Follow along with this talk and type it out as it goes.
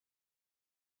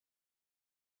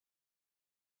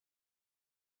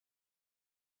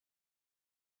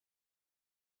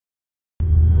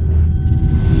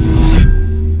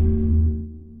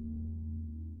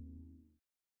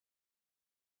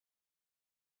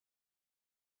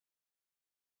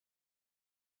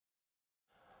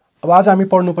अब आज हामी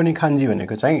पढ्नुपर्ने खान्जी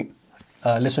भनेको चाहिँ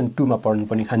लेसन 2 मा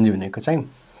पढ्नुपर्ने खान्जी भनेको चाहिँ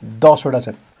 10 वटा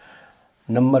छन्।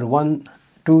 नम्बर 1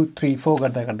 2 3 4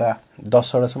 गर्दा गर्दा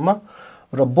 10 वटासम्म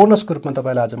र बोनसको रूपमा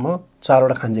तपाईलाई आज म 4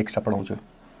 वटा खान्जी एक्स्ट्रा पढाउँछु।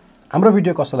 हाम्रो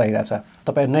भिडियो कस्तो लागिरहेछ?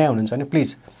 तपाई नयाँ हुनुहुन्छ भने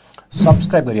प्लिज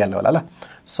सब्स्क्राइब गरिहाल्नु होला ल।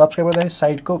 सब्स्क्राइब गर्दा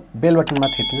साइडको बेल बटनमा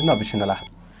थिच्नु नबिर्सिनु होला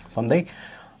भन्दै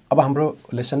अब हाम्रो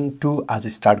लेसन 2 आज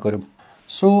स्टार्ट गरौँ।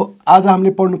 सो आज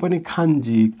हामीले पढ्नुपर्ने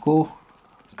खान्जीको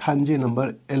खान्जी नम्बर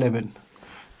 11।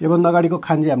 योभन्दा अगाडिको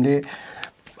खान्जी हामीले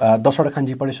 10 वटा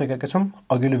खान्जी पढिसकेका छौँ।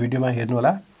 अघिल्लो भिडियोमा हेर्नु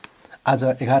होला। आज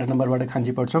 11 नम्बरबाट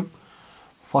खान्जी पढ्छौँ।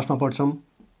 फर्स्टमा पढ्छौँ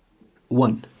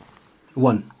 1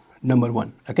 नम्बर 1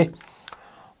 ओके।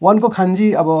 1 को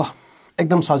खान्जी अब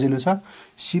एकदम सजिलो छ,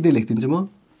 सिधै लेखिदिन्छु म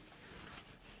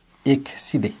 1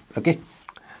 सिधै ओके।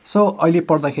 सो अहिले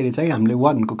पढ्दाखेरि चाहिँ हामीले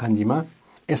 1 को खान्जीमा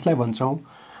यसलाई भन्छौँ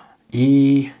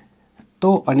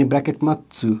हितो अनि ब्र्याकेटमा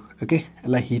चु ओके।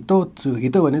 यसलाई हितो चु,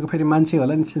 हितो भनेको फेरि मान्छे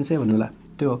होला नि सेन्सै भन्नु होला,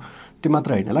 त्यो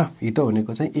मात्र होइन ल। हितो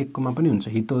भनेको चाहिँ 1 कोमा पनि हुन्छ,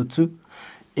 हितो चु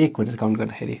 1 भनेर काउन्ट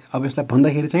गर्दाखेरि। अब यसलाई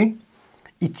भन्दाखेरि चाहिँ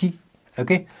इची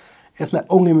ओके। यसलाई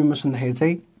ओङेमीमा सुन्दाखेरि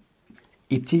चाहिँ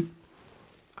इची।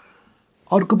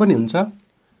 अर्को पनि हुन्छ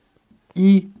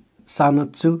इ सानो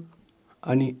चु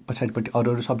अनि पछाडिपट्टि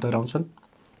अरू शब्दहरू आउँछन्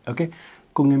ओके।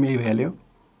 कुङ्गेमी भइहाल्यो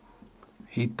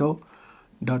हितो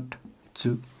डट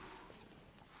चु।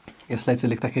 यसलाई चाहिँ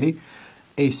लेख्दाखेरि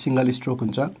ए सिंगल स्ट्रोक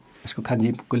हुन्छ। यसको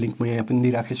खान्जीको लिङ्क म यहाँ पनि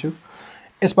दिइराखेको छु।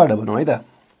 यसबाट भनौँ है त,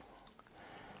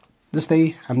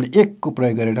 जस्तै हामीले 1 को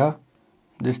प्रयोग गरेर,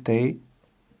 जस्तै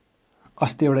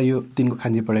अस्ति एउटा यो 3 को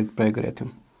खान्जी प्रयोग गरेका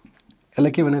थियौँ।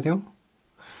 यसलाई के भनेको थियौँ?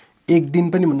 1 दिन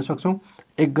पनि भन्न सक्छौँ,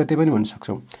 1 गते पनि भन्न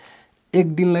सक्छौँ।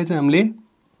 1 दिनलाई चाहिँ हामीले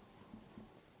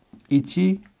इची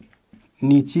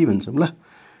निची भन्छौँ ल।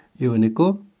 यो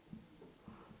भनेको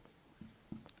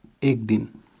 1 दिन।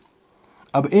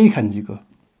 अब यही खान्जीको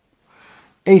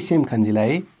यही सेम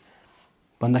खान्जीलाई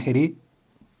भन्दाखेरि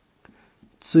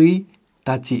चुई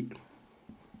ताची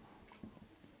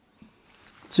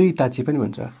पनि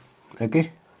भन्छ ओके।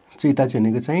 चुई ताची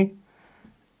भनेको चाहिँ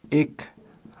 1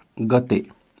 गते,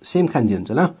 सेम खान्जी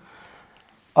हुन्छ ल।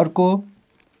 अर्को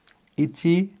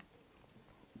इची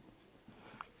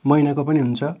महिनाको पनि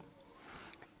हुन्छ,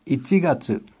 इची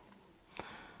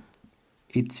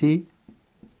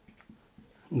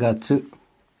गाछु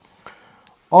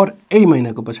और यही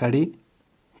महिनाको पछाडि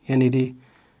यहाँनिर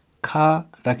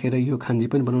खा राखेर यो खान्जी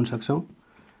पनि बनाउन सक्छौँ।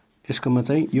 यसकोमा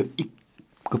चाहिँ यो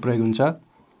इकको प्रयोग हुन्छ,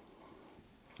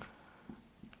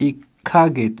 इखा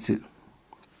गेछु।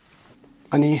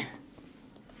 अनि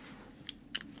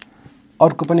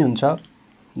अर्को पनि हुन्छ,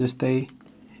 जस्तै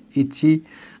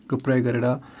इचीको प्रयोग गरेर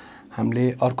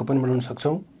हामीले अर्को पनि बनाउन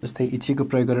सक्छौँ। जस्तै इचीको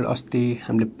प्रयोग गरेर अस्ति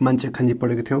हामीले मान्छे खान्जी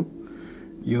पढेको थियौँ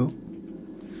यो।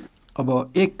 अब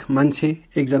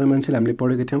एकजना मान्छेलाई हामीले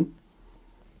पढेको थियौँ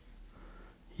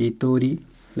हितोरी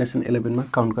लेसन 11 मा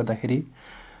काउन्ट गर्दाखेरि।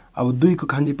 अब 2 को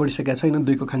खान्जी पढिसकेका छैन।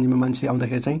 2 को खान्जीमा मान्छे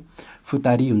आउँदाखेरि चाहिँ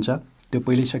फुतारी हुन्छ। त्यो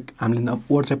हामीले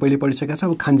वर्ड चाहिँ पहिले पढिसकेका छ,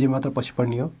 अब खान्जी मात्र पछि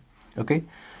पढ्ने हो ओके।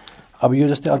 अब यो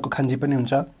जस्तै अर्को खान्जी पनि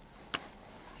हुन्छ,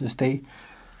 जस्तै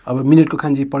अब मिनेटको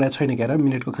खान्जी पढाएको छैन क्यार।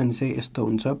 मिनेटको खान्जी चाहिँ यस्तो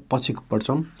हुन्छ, पछिको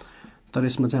पढ्छौँ। तर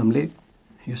यसमा चाहिँ हामीले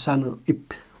यो सानो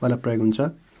इपवाला प्रयोग हुन्छ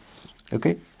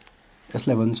ओके।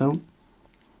 यसलाई भन्छौँ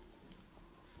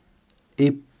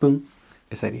एपुङ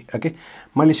यसरी ओके।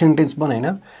 मैले सेन्टेन्स बनाइन,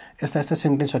 यस्ता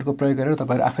सेन्टेन्सहरूको प्रयोग गरेर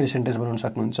तपाईँहरू आफैले सेन्टेन्स बनाउन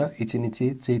सक्नुहुन्छ।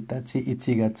 इचिनिची चेताची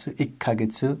इचिगाछु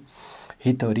इक्खागेछु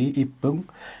हितोरी इपुङ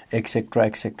एक्सेट्रा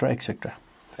एक्सेट्रा एक्सेट्रा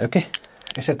ओके।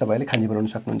 यसरी तपाईँले खान्जी बनाउन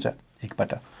सक्नुहुन्छ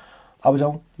एकबाट। अब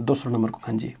जाउँ दोस्रो नम्बरको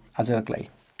खान्जी आजको लागि।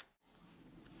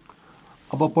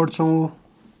 अब पढ्छौँ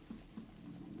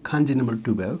खान्जी नम्बर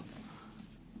 12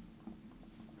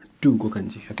 2 को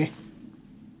खान्जी ओके।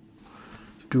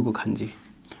 2 को खान्जी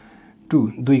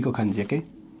 2 को खान्जी ओके।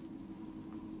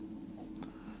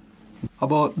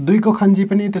 अब 2 को खान्जी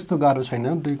पनि त्यस्तो गाह्रो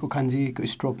छैन। 2 को खान्जीको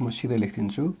स्ट्रोक म सिधै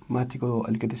लेखिदिन्छु। माथिको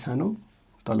अलिकति सानो,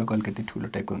 तलको अलिकति ठुलो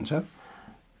टाइपको हुन्छ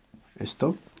यस्तो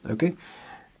ओके।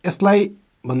 यसलाई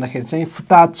भन्दाखेरि चाहिँ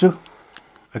फुताचु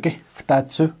ओके।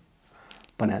 फुताचु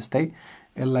भने जस्तै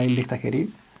यसलाई लेख्दाखेरि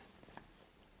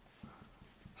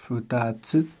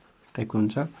फुताचु टाइपको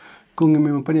हुन्छ।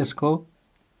 कुङ्गेमीमा पनि यसको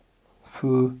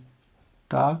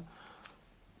फुताचु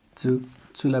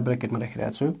चुलाई ब्र्याकेटमा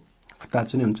राखिरहेको छु,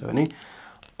 फुताचु नै हुन्छ भने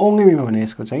ओङ्गेमीमा भने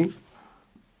यसको चाहिँ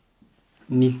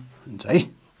नि हुन्छ है,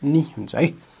 नि हुन्छ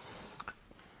है,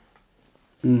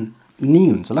 नि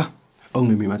हुन्छ ल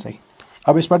ओङ्गेमीमा चाहिँ।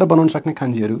 अब यसबाट बनाउन सक्ने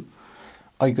खान्जीहरू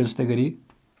अघिको जस्तै गरी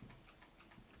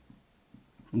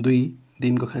 2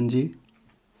 दिनको खान्जी,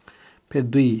 फेरि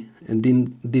 2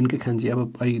 दिनकै खान्जी।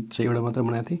 अब अहिले चाहिँ एउटा मात्र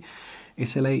बनाएको थिएँ।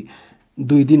 यसैलाई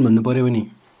 2 दिन भन्नु पर्यो भने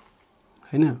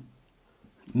हैन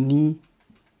नि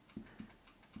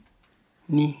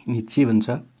नि निची भन्छ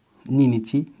नि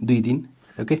निची 2 दिन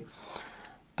ओके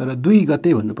तर 2 गते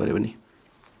भन्नु पर्यो भने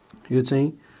यो चाहिँ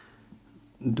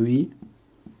 2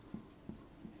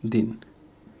 दिन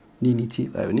नि निची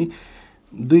भयो भने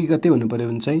 2 गते भन्नु पर्यो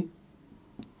भने चाहिँ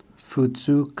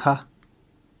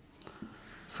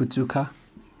फुचुखा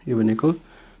यो भनेको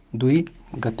 2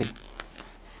 गते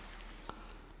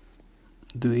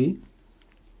 2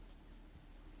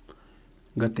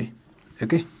 गते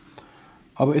ओके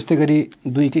अब यस्तै गरी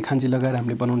 2 कै खान्जी लगाएर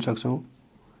हामीले बनाउन सक्छौं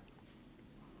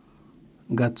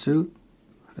गात्सु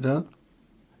र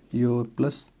यो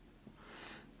प्लस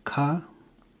खा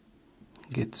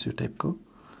गेत्सु टाइपको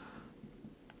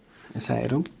यसै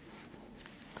हेरौं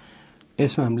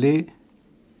यसमा हामीले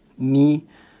नि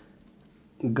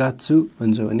गात्सु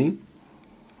भन्छ भने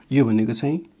यो भनेको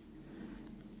चाहिँ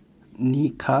नि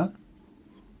खा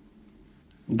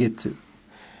गेत्सु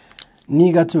नि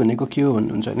गात्सु भनेको के हो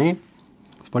भन्नुहुन्छ भने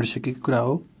पढिसकेको कुरा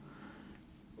हो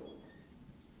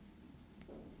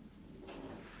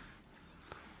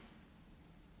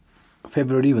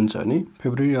फेब्रुअरी भन्छ भने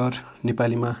फेब्रुअरी और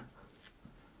नेपालीमा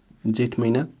जेठ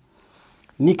महिना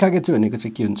निखा गेत्सु भनेको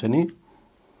चाहिँ के हुन्छ भने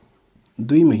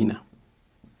 2 महिना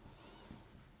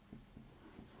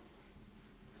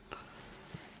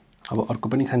अब अर्को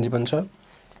पनि खान्जी बन्छ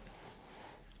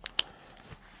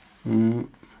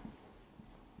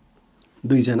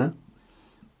 2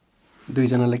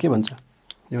 जनालाई के भन्छ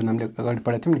यो हामीले अगाडि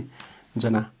पढेको थियौं नि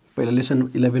जना पहिला लेसन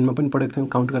 11 मा पनि पढेको थियौं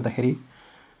काउन्ट गर्दाखेरि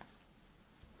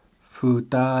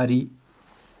फुतारी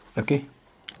ओके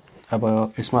अब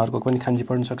यसमा अर्को पनि खान्जी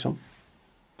पढ्न सक्छौं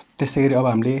त्यसैगरी अब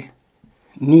हामीले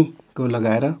नि को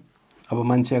लगाएर अब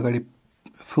मान्छे अगाडि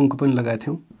फुङको पनि लगाएको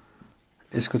थियौं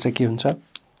यसको चाहिँ के हुन्छ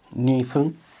नि फुङ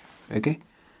ओके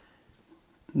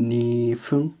नि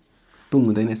फुङ पुङ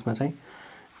हुँदैन यसमा चाहिँ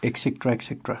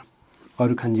एक्सेट्रा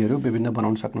अरु खान्जीहरु विभिन्न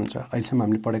बनाउन सक्नुहुन्छ अहिलेसम्म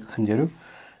हामीले पढेको खान्जीहरु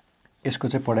यसको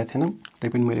चाहिँ पढाइ थिएन त्यै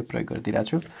पनि मैले प्रयोग गरिदिरहेको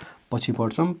छु पछि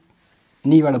पढ्छौं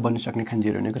निबाट बन्न सक्ने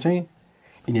खान्जीहरु भनेको चाहिँ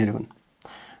यिनीहरु हुन्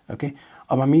ओके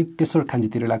अब हामी तेस्रो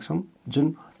खान्जीतिर लाग्छौं जुन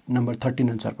नम्बर 13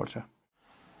 अनुसार पर्छ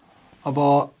अब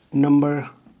नम्बर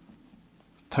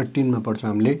 13 मा पढ्छौं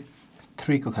हामीले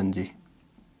 3 को खान्जी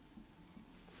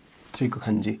 3 को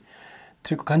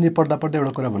खान्जी पढ्दा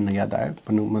एउटा कुरा भन्न याद आयो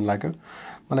भन्नु मन लाग्यो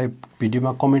मलाई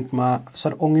भिडियोमा कमेन्टमा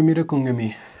सर ओंगेमी र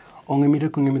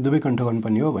कुंगेमी दुवै कन्ठ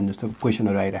गर्नुपर्ने हो भन्ने जस्तो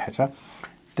क्वेशनहरु आइरहेछ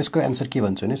त्यसको आन्सर के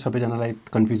भन्छ भने सबैजनालाई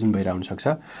कन्फ्युजन भइरा हुन सक्छ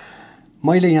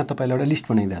मैले यहाँ तपाईलाई एउटा लिस्ट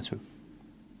बनाइदिएको छु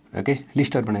ओके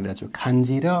लिस्टहरु बनाइदिएको छु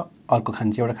खान्जी र अर्को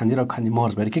खान्जी एउटा खान्जी र अर्को खान्जी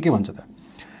मर्ज भएर के भन्छ त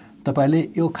तपाईले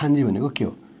यो खान्जी भनेको के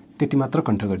हो त्यति मात्र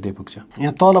कन्ठ गर्दै पुग्छ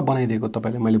यहाँ तल बनाइदिएको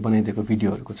तपाईले मैले बनाइदिएको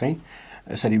भिडियोहरुको चाहिँ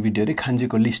यसरी भिडियो रे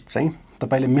खान्जीको लिस्ट चाहिँ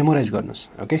तपाईले मेमोराइज गर्नुस्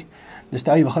ओके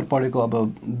जस्तै अहिले भर्खर पढेको अब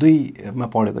 2 मा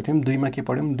पढेको थियौं 2 मा के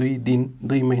पढ्यौं 2 दिन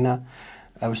 2 महिना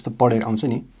अब यस्तो पढेर आउँछ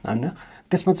नि हैन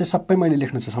त्यसमा चाहिँ सबै मैले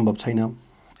लेख्न चाहिँ सम्भव छैन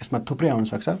यसमा थुप्रै आउन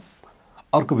सक्छ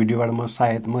अर्को भिडियोबाट म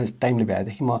सायद म टाइमले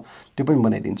भ्याएदेखि म त्यो पनि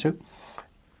बनाइदिन्छु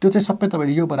त्यो चाहिँ सबै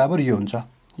तपाईले यो बराबर यो हुन्छ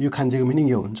यो खान्जीको मिनिङ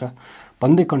यो हुन्छ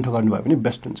भन्दै कन्ठ गर्नुभयो भने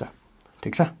बेस्ट हुन्छ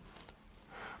ठीक छ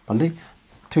भन्दै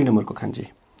 3 नम्बरको खान्जी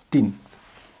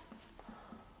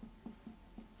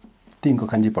 3 को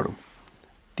खान्जी पढौं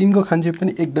 3 को खान्जी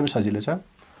पनि एकदमै सजिलो छ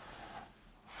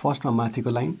फर्स्टमा माथिको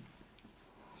लाइन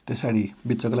त्यसैगरी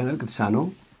बिचको लाइन अलिकति सानो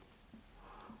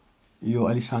यो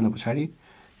अलि सानो पछाडी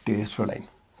तेस्रो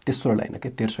लाइन ओके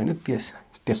तेस्रो हैन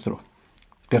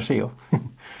तेस्रै हो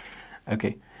ओके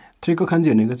 3 को खान्जी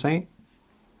भनेको चाहिँ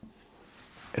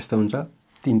यस्तो हुन्छ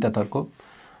 3 टा धर्को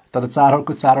तर 4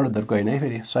 वटा धर्को हैन है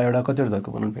फेरि 100 वटा कति वटा धर्को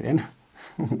बनाउनु फेरि हैन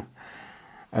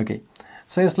ओके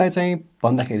सो यसलाई चाहिँ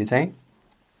भन्दाखेरि चाहिँ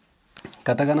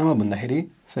काताकानामा भन्दाखेरि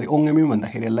सरी ओंगेमी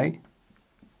भन्दाखेरि यसलाई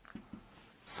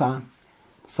साङ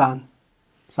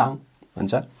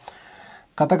भन्छ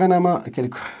काताकानामा के रे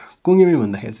कुंगेमी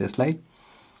भन्दाखेरि चाहिँ यसलाई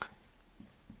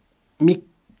मिक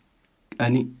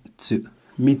अनि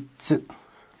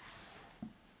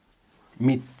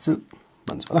मित्सु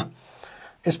भन्छ ल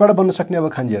यसबाट बन्न सक्ने अब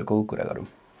खान्जीहरुको कुरा गरौं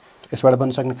यसबाट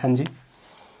बन्न सक्ने खान्जी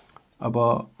अब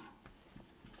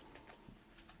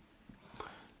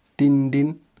 3 दिन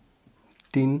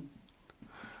 3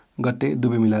 गते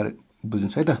दुबै मिलाएर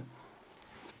बुझ्नुस् है त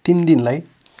 3 दिनलाई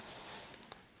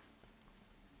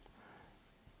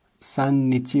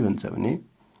साननिची भन्छ भने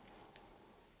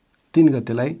 3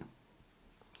 गतेलाई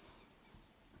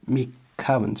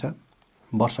मिखा भन्छ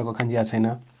वर्षको खान्जी आ छैन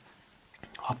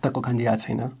हप्ताको खान्जी आ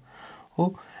छैन हो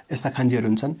यस्ता खान्जीहरु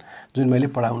हुन्छन् जुन मैले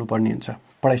पढाउनु पर्ने हुन्छ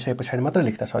पढाइसकेपछि मात्र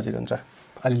लेख्दा सजिलो हुन्छ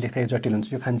अलि लेख्दा जटिल हुन्छ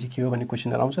यो खान्जी के हो भन्ने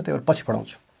क्वेशनहरु आउँछ त्यही भएर पछि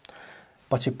पढाउँछु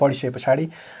पछि पढिसकेपछि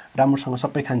राम्रोसँग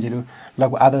सबै खान्जीहरू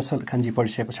लगभग आधा खान्जी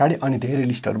पढिसकेपछि अनि धेरै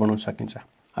लिस्टहरू बनाउन सकिन्छ।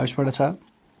 अब यसबाट छ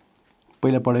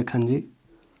पहिला पढेको खान्जी,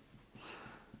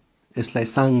 यसलाई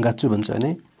साङ्गाचु भन्छ हैन।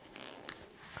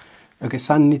 ओके,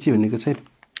 सान्निची भनेको चाहिँ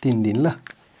 3 दिन ल,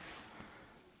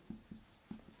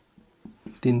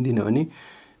 3 दिन हो नि।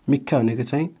 मिक्खा भनेको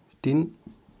चाहिँ 3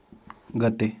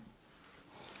 गते।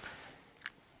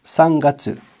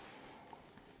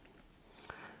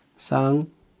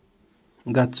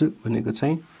 साङ्गाचु भनेको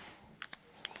चाहिँ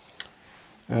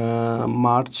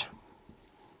मार्च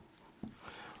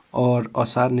और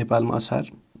असार, नेपालमा असार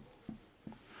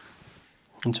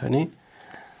हुन्छ नि।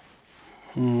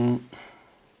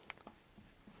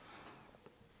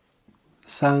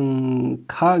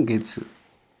 साङ्खागेचु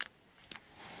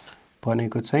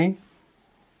भनेको चाहिँ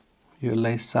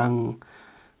यसलाई साङ्खागेचु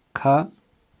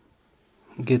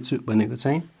भनेको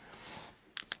चाहिँ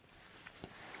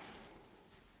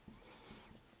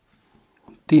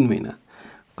 3 महिना।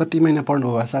 कति महिना पढ्नु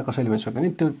हो भाषा कसैले भन्न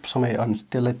सक्दैन, त्यो समय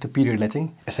त्यसलाई त्यो पिरियडलाई चाहिँ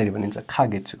यसरी भनिन्छ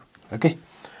खागेचु। ओके,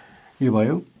 यो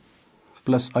भयो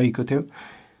प्लस ऐको थियो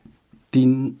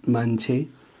 3 मान्छे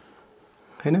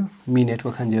हैन, मिनेटको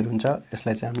खान्जीहरू हुन्छ।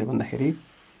 यसलाई चाहिँ हामीले भन्दाखेरि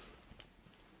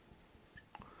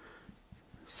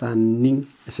सान्निङ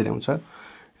यसरी आउँछ।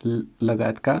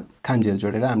 लगायतका खान्जीहरू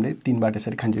जोडेर हामीले 3 बाट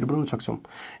यसरी खान्जीहरू बनाउन सक्छौँ।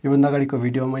 योभन्दा अगाडिको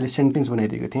भिडियोमा मैले सेन्टेन्स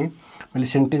बनाइदिएको थिएँ। मैले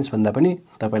सेन्टेन्स भन्दा पनि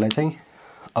तपाईलाई चाहिँ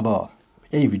अब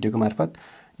यही भिडियोको मार्फत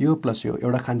यो प्लस यो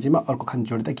एउटा खान्जीमा अर्को खान्जी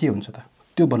जोड्दा के हुन्छ त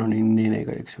त्यो बनाउने निर्णय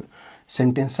गरेको छु।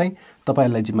 सेन्टेन्स चाहिँ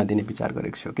तपाईहरुलाई जिम्मा दिने विचार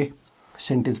गरेको छु। ओके,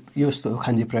 सेन्टेन्स यस्तो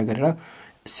खान्जी प्रयोग गरेर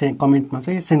कमेन्टमा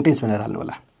चाहिँ सेन्टेन्स भनेर हाल्नु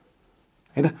होला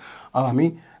है त। अब हामी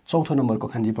चौथो नम्बरको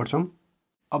खान्जी पढ्छौँ।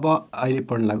 अब अहिले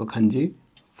पढ्न लागेको खान्जी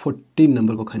 14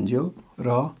 नम्बरको खान्जी हो र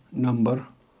नम्बर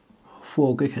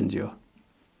 4 कै खान्जी हो।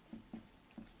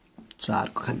 4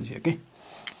 को खान्जी। ओके,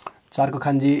 4 को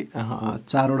खान्जी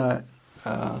 4 वटा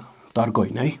तर्क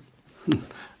होइन है।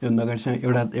 यो अगाडि चाहिँ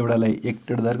एउटालाई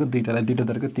एउटा तर्क, दुईटालाई दुईटा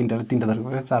तर्क, तीनटालाई तीनटा तर्क,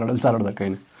 4 वटालाई 4 वटा तर्क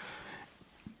होइन।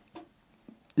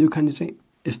 यो खान्जी चाहिँ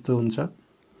यस्तो हुन्छ।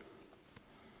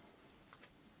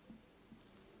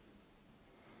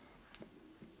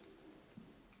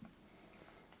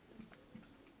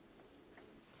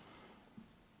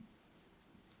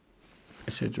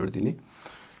 यसरी जोडिदिने।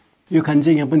 यो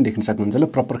खान्जी यहाँ पनि देख्न सक्नुहुन्छ ल,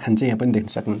 प्रपर खान्जी यहाँ पनि देख्न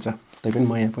सक्नुहुन्छ। तैपनि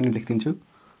म यहाँ पनि लेखिदिन्छु।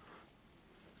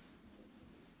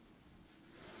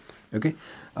 ओके,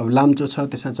 अब लाम्चो छ,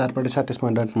 त्यसमा 4 पटि छ,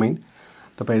 त्यसमा डन्ट माइन्ड।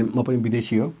 तपाईँ म पनि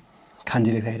विदेशी हो,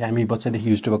 खान्जी लेख्दाखेरि हामी बच्चादेखि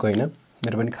युज भएको होइन।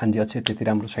 मेरो पनि खान्जी अझै त्यति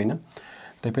राम्रो छैन,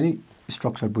 तैपनि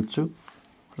स्ट्रक्चर बुझ्छु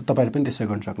र तपाईँहरू पनि त्यसै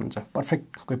गर्न सक्नुहुन्छ।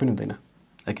 पर्फेक्ट कोही पनि हुँदैन।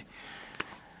 ओके,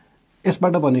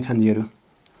 यसबाट बन्ने खान्जीहरू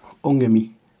ओङ्गेमी,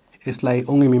 यसलाई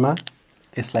ओङ्गेमीमा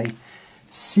यसलाई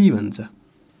सी भन्छ,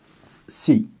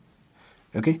 सी।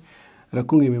 ओके, र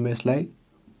कुङ्गेमीमा यसलाई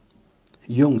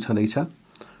योङ छँदैछ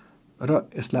र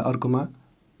यसलाई अर्कोमा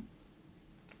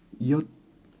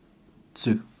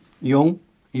योत्सु, योङ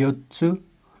योत्सु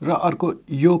र अर्को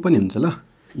यो पनि हुन्छ ल,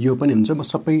 यो पनि हुन्छ। म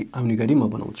सबै आउने गरी म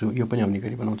बनाउँछु, यो पनि आउने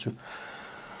गरी बनाउँछु।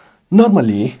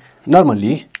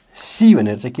 नर्मली सी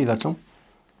भनेर चाहिँ के गर्छौँ,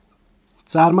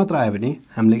 4 मात्र आयो भने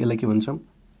हामीले यसलाई के भन्छौँ,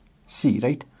 सी,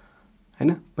 राइट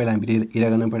हैन। पहिला हामीले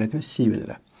हिरागाना पढेको थियौँ सी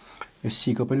भनेर, यो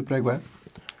सी को पनि प्रयोग भयो।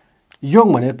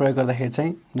 योङ भनेर प्रयोग गर्दाखेरि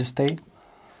चाहिँ जस्तै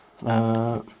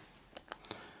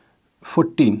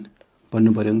 14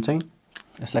 भन्नु पर्यो भने चाहिँ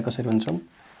यसलाई कसरी भन्छौँ,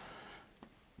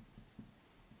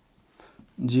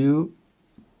 जिउ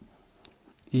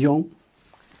योङ।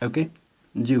 ओके,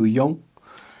 जिउ योङ।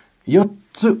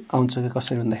 योत्सु आउँछ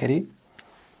कसरी भन्दाखेरि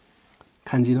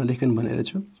खान्जी नलेखन भनेर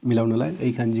छु मिलाउनलाई,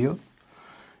 यही खान्जी हो।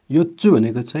 योत्सु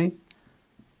भनेको चाहिँ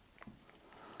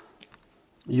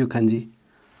यो खान्जी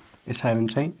यसो आयो भने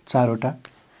चाहिँ 4 वटा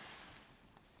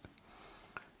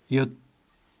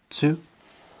योत्सु।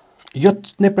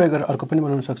 योत् नै प्रयोग गरेर अर्को पनि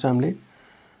बनाउन सक्छ हामीले।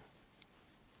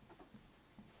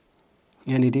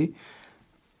 यहाँनिर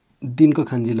दिनको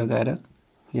खान्जी लगाएर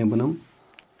यहाँ बनाऊँ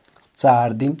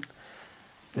 4 दिन।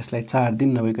 यसलाई 4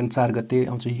 दिन नभइकन 4 गते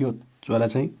आउँछ। योत्वाला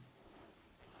चाहिँ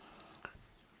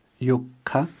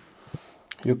योक्खा,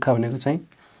 योक्खा भनेको चाहिँ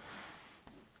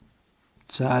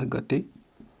 4 गते।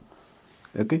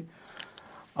 ओके,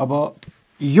 अब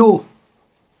यो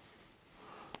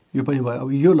पनि भयो।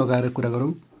 अब यो लगाएर कुरा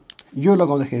गरौँ। यो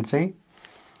लगाउँदाखेरि चाहिँ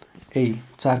यही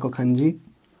 4 को खान्जी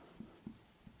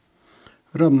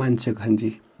र मान्छेको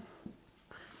खान्जी,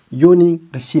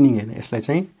 योनिङ र सिनिङ हैन। यसलाई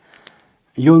चाहिँ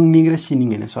योङनिङ र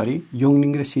सिनिङ हैन, सरी,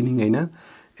 योङनिङ र सिनिङ हैन।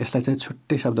 यसलाई चाहिँ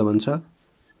छुट्टै शब्द भन्छ,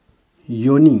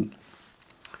 योनिङ,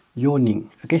 योनिङ।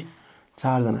 ओके,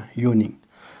 4 जना योनिङ।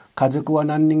 खाजको वा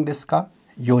नान्निङ देशका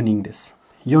योनिङ देश,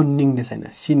 यो निङ्देश हैन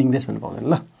सी निङ्देश भन्नु पाउँदैन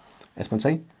ल यसमा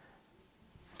चाहिँ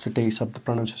छुट्टै शब्द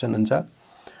प्रोनाउन्सिएसन हुन्छ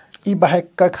यी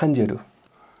बाहेकका खान्जीहरू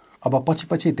अब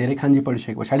पछि धेरै खान्जी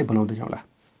पढिसके पछाडि बनाउँदै जाउँला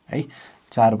है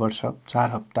 4 वर्ष 4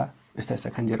 हप्ता यस्ता यस्ता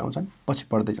खान्जीहरू आउँछन् पछि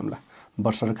पढ्दै जाउँला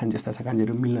वर्ष र खान्जी यस्ता यस्ता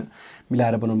खान्जीहरू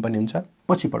मिलाएर बनाउनु पर्ने हुन्छ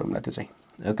पछि पढौँला त्यो चाहिँ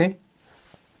ओके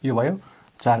यो भयो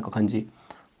 4 को खान्जी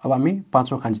अब हामी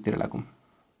 5औं खान्जीतिर लागौँ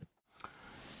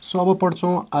सो अब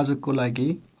पढ्छौँ आजको लागि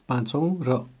 5औं र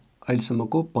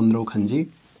अहिलेसम्मको 15औं खान्जी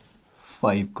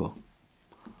 5 को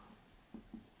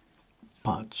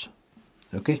 5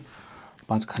 ओके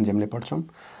 5 खान्जी हामीले पढ्छौँ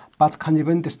 5 खान्जी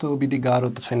पनि त्यस्तो विधि गाह्रो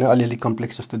त छैन अलिअलि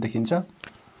कम्प्लेक्स जस्तो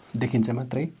देखिन्छ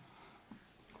मात्रै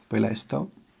पहिला यस्तो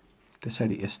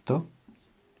त्यसरी यस्तो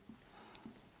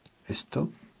यस्तो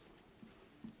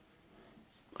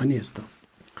अनि यस्तो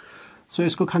सो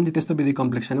यसको खान्जी त्यस्तो विधि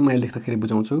कम्प्लेक्स छैन मैले लेख्दाखेरि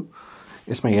बुझाउँछु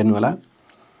यसमा हेर्नु होला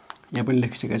यहाँ पनि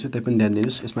लेखिसकेको छु त्यही पनि ध्यान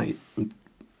दिनुस् यसमा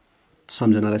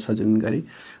सम्झनालाई सजिलो गरी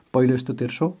पहिलो यस्तो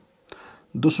तेर्सो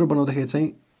दोस्रो बनाउँदाखेरि चाहिँ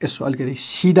यसो अलिकति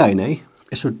सिधा हैन है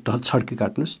यसो छड्के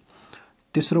काट्नुस्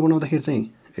तेस्रो बनाउँदाखेरि चाहिँ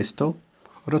यस्तो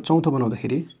र चौथो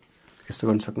बनाउँदाखेरि यस्तो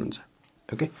गर्न सक्नुहुन्छ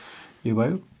ओके यो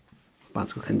भयो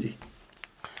 5 को खान्जी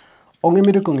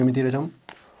ओङेमी र कोङेमीतिर जाउँ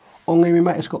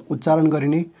ओङेमीमा यसको उच्चारण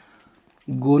गरिने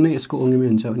गो नै यसको ओङेमी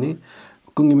हुन्छ भने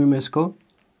कोङेमीमा यसको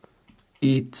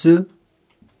इ च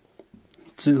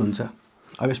हुन्छ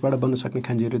अब यसबाट बन्न सक्ने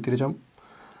खान्जीहरूतिर जाउँ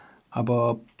अब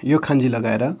यो खान्जी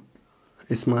लगाएर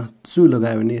यसमा चु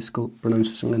लगायो भने यसको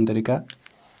प्रोनाउन्सिएसन गर्ने तरिका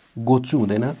गोचु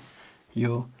हुँदैन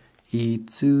यो इ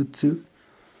चु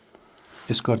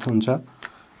यसको अर्थ हुन्छ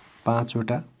 5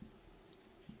 वटा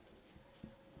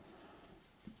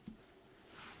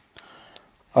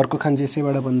अर्को खान्जी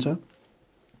यसैबाट बन्छ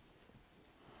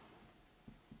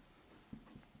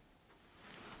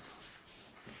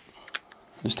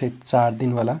जस्तै 4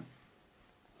 दिन वाला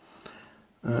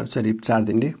 4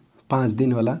 दिनले 5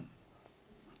 दिन वाला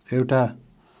एउटा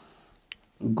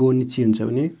गो निची हुन्छ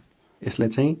भने यसलाई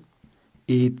चाहिँ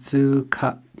इच खा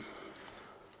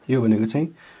यो भनेको चाहिँ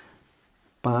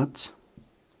 5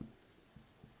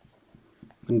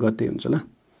 गते हुन्छ ल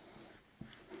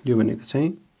यो भनेको चाहिँ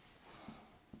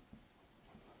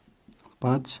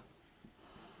 5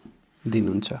 दिन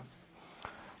हुन्छ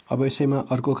अब यसैमा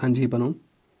अर्को खान्जी बनाउँ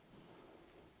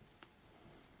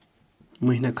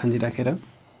महिना खान्जी राखेर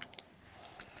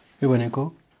यो भनेको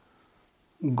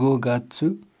गोगात्सु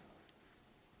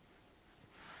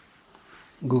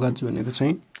भनेको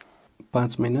चाहिँ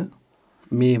 5 महिना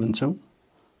मे भन्छौँ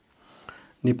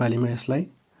नेपालीमा यसलाई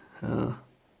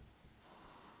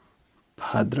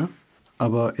भाद्र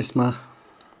अब यसमा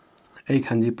यही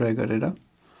खान्जी प्रयोग गरेर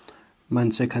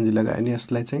मान्छे खान्जी लगायो भने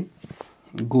यसलाई चाहिँ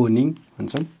गोनिङ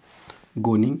भन्छौँ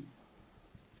गोनिङ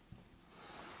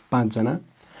 5 जना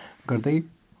गर्दै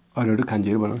अरू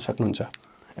खान्जीहरू बनाउन सक्नुहुन्छ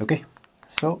ओके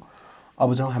सो अब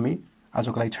जाउँ हामी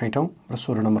आजको लागि 6औं र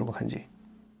 16 नम्बरको खान्जी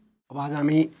अब आज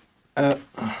हामी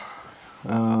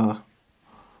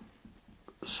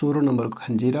 16 नम्बरको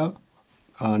खान्जी र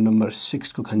नम्बर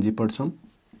 6 को खान्जी पढ्छौँ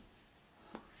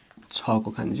 6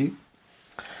 को खान्जी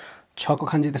 6 को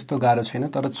खान्जी त्यस्तो गाह्रो छैन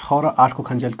तर 6 र 8 को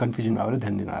खान्जी अलिक कन्फ्युजन भयो भने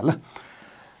ध्यान दिनु होला ल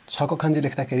 6 को खान्जी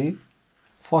लेख्दाखेरि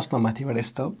फर्स्टमा माथिबाट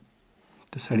यस्तो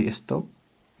त्यसरी यस्तो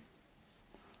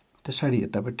त्यसरी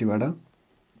यतापट्टिबाट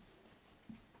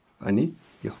अनि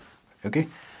यो ओके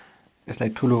यसलाई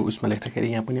ठुलो उसमा लेख्दाखेरि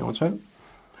यहाँ पनि आउँछ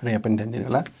र यहाँ पनि ध्यान दिनु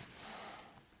होला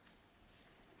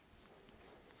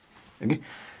ओके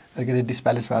अलिकति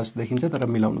डिस्ब्यालेन्स भएको जस्तो देखिन्छ तर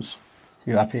मिलाउनुस्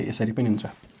यो आफै यसरी पनि हुन्छ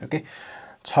ओके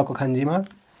 6 को खान्जीमा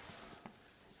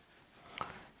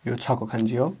यो 6 को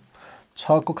खान्जी हो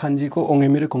 6 को खान्जीको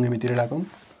ओङेमी र कोङेमीतिर लागौँ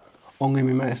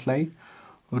ओङेमीमा यसलाई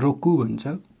रोकु भन्छ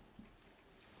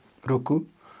रोकु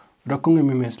र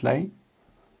कोङेमीमा यसलाई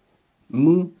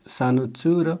मु सानो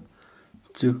चु र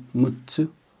चु मुच्चु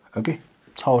ओके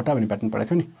 6 वटा भन्ने प्याटर्न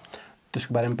पढाएको थियो नि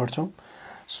त्यसको बारेमा पढ्छौँ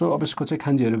सो अब यसको चाहिँ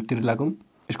खान्जीहरूतिर लागौँ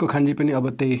यसको खान्जी पनि अब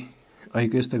त्यही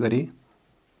अहिलेको यस्तो गरी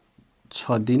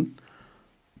 6 दिन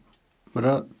र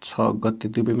 6 गते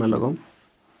दुवैमा लगाउँ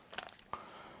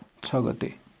 6 गते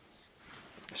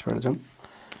यसबाट जाउँ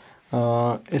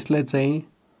यसलाई चाहिँ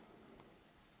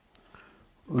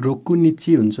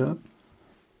रोकुनिची हुन्छ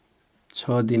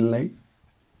 6 दिनलाई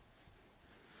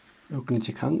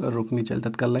रोक्निची खाङ र रोक्निची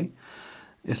तत्काललाई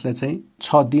यसलाई चाहिँ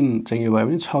 6 दिन चाहिँ यो भयो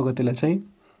भने 6 गतेलाई चाहिँ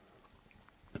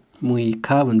मुई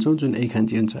खा भन्छौँ जुन यही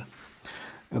खान्जी हुन्छ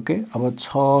ओके अब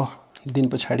 6 दिन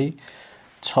पछाडि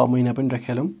 6 महिना पनि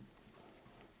राखिहालौँ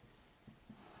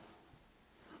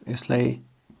यसलाई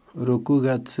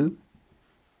रोकुगात्सु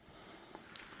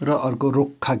र अर्को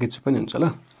रोक्खागेत्सु पनि हुन्छ ल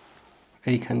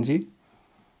यही खान्जी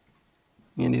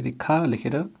यहाँनिर खा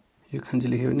लेखेर यो खान्जी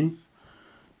लेख्यो भने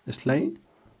यसलाई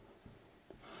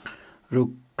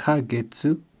रोक्खा गेत्सु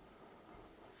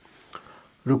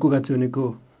रोकुगाछु भनेको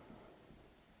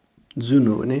जुन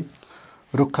हो भने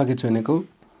रोक्खा गेत्सु भनेको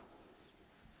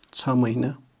 6 महिना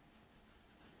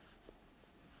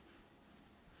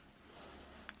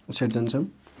यसरी जान्छौँ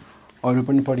अरु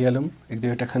पनि पढिहालौँ एक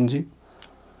दुईवटा खान्जी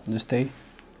जस्तै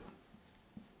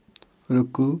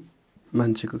रोकु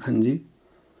मान्छेको खान्जी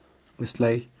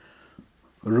यसलाई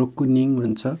रोकुनिङ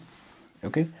भन्छ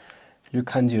ओके यो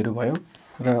खान्जीहरू भयो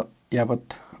र यावत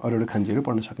अरु खान्जीहरू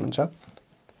पढ्न सक्नुहुन्छ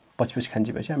पछि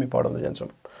खान्जी पछि हामी पढाउँदै जान्छौँ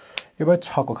यो भयो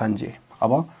 6 को खान्जी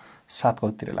अब 7 को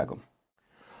तिर लागौँ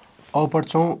अब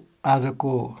पढ्छौँ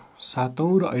आजको 7औं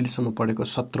र अहिलेसम्म पढेको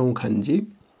 17औं खान्जी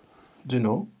जुन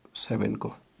हो 7 को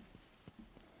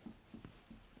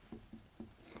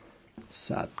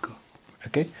 7 को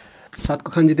ओके 7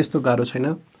 को खान्जी त्यस्तो गाह्रो छैन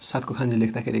 7 को खान्जी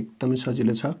लेख्दाखेरि एकदमै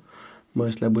सजिलो छ म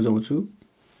यसलाई बुझाउँछु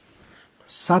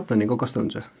 7 भनेको कस्तो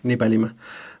हुन्छ नेपालीमा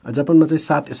जापानमा चाहिँ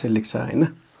 7 यसरी लेख्छ हैन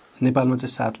नेपालमा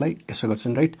चाहिँ 7 लाई यसो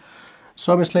गर्छन् राइट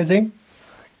सो अब यसलाई चाहिँ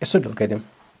यसो ढल्काइदिउँ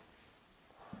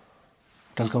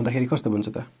ढल्काउँदाखेरि कस्तो हुन्छ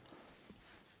त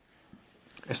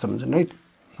यस्तो हुन्छ राइट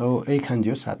हो यही खान्जी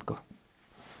हो 7 को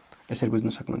यसरी बुझ्न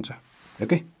सक्नुहुन्छ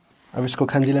ओके अब यसको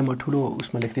खान्जीलाई म ठुलो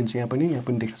उसमा लेख्दिन्छु यहाँ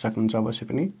पनि देख्न सक्नुहुन्छ अवश्य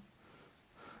पनि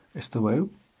यस्तो भयो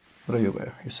र यो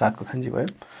भयो यो 7 को खान्जी भयो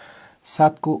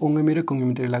 7 को ओङ्गेमी र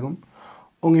कुङ्गेमीतिर लागौँ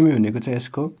ओङ्गेमी भनेको चाहिँ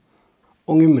यसको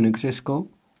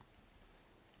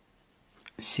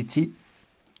सिची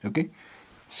ओके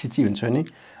सिची हुन्छ भने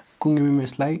कुङ्गेमीमा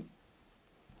यसलाई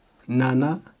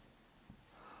नाना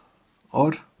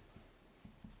और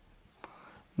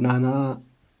नाना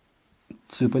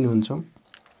चु पनि भन्छौँ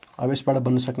अब यसबाट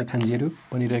बन्न सक्ने खान्जीहरू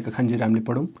बनिरहेका खान्जीहरू हामीले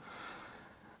पढौँ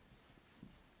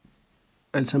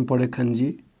अहिलेसम्म पढेको खान्जी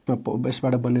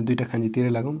यसबाट बन्ने दुईटा खान्जीतिर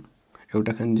लागौँ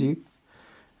एउटा खान्जी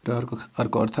र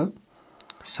अर्को अर्थ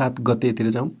 7 गतेतिर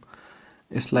जाउँ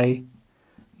यसलाई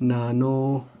नानो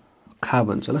खा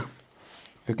भन्छ ल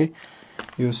ओके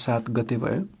यो 7 गते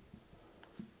भयो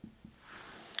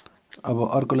अब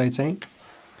अर्कोलाई चाहिँ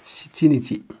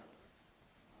सिचिनिची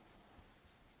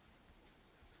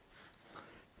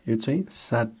यो चाहिँ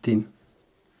 7 दिन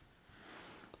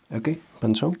ओके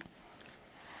भन्छौँ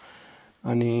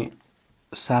अनि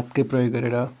 7 कै प्रयोग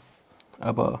गरेर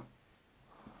अब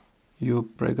यो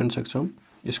प्रयोग गर्न सक्छौँ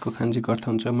यसको खान्जीको अर्थ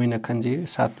हुन्छ महिना खान्जी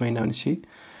 7 महिना भनेपछि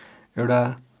एउटा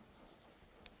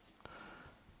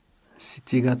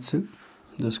सिचिगात्सु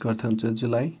जसको अर्थ हुन्छ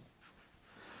जुलाई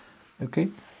ओके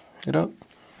र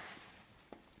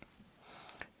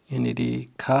यहाँनिर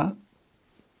खा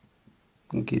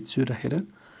गेत्सु राखेर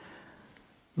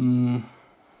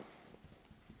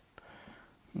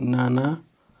नाना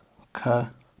खा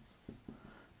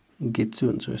गेत्सु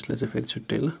हुन्छ यसलाई चाहिँ फेरि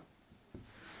छुट्टै ल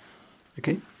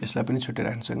ओके यसलाई पनि छुट्टै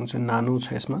राख्न सक्नुहुन्छ नानो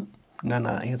छ यसमा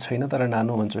नाना यहाँ छैन तर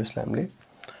नानो भन्छ यसलाई हामीले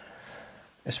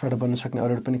यसबाट बन्न सक्ने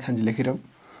अरु पनि खान्जी लेखेर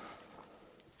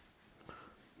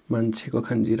मान्छेको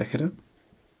खान्जी राखेर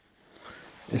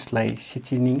यसलाई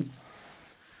सिचिनिङ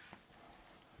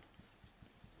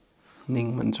निङ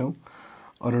भन्छौँ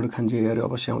अरु खान्जीहरू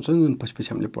अवश्य आउँछन् जुन पछि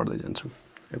हामीले पढ्दै जान्छौँ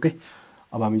ओके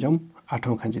अब हामी जाउँ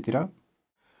 8औं खान्जीतिर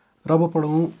र अब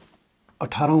पढौँ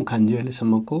 18औं खान्जी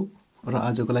अहिलेसम्मको र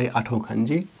आजको लागि 8औं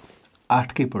खान्जी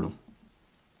 8 कै पढौँ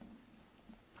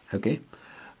ओके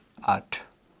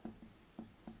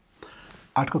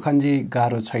 8 को खान्जी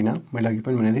गाह्रो छैन मैले अघि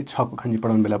पनि भनेको थिएँ 6 को खान्जी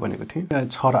पढाउने बेला भनेको थिएँ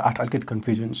 6 र 8 अलिकति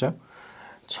कन्फ्युज हुन्छ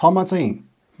 6 मा चाहिँ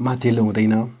माथिल्लो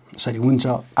हुँदैन सरी हुन्छ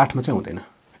 8 मा चाहिँ हुँदैन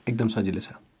एकदम सजिलो छ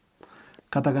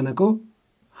काताकानाको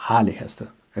हा लेखे जस्तो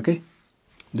ओके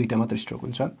दुईटा मात्र स्ट्रोक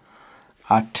हुन्छ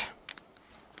 8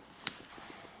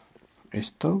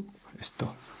 यस्तो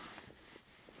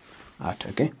 8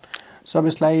 ओके सब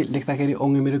यसलाई लेख्दाखेरि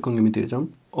ओङ्गेमी र कुङ्गेमीतिर जाउँ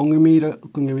ओङ्गेमी र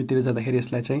कुङ्गेमीतिर जाँदाखेरि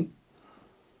यसलाई चाहिँ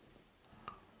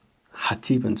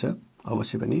हाची भन्छ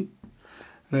अवश्य पनि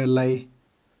र यसलाई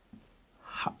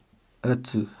हा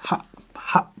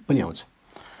पनि आउँछ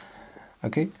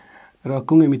ओके र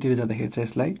कुङ्गेमीतिर जाँदाखेरि चाहिँ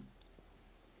यसलाई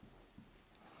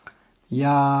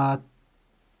या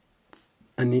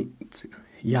अनि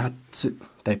याच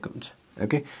टाइपको हुन्छ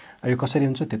ओके यो कसरी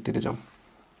हुन्छ त्यतिर जाउँ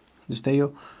जस्तै यो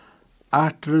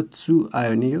 8 र चु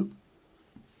आयो भने यो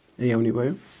यही आउने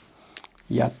भयो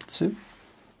याच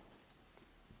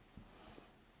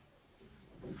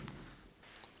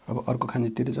अब अर्को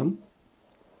खान्जीतिर जाउँ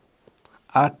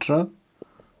 8 र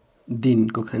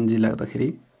दिनको खान्जी लाग्दाखेरि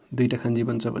दुईटा खान्जी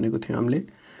बन्छ भनेको थियो हामीले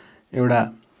एउटा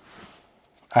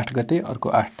 8 गते अर्को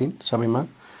 8 दिन सबैमा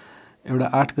एउटा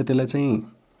 8 गतेलाई चाहिँ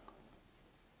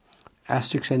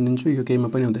एस्ट्रिक साइन दिन्छु यो केहीमा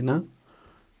पनि हुँदैन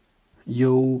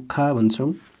यो खा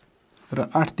भन्छौँ र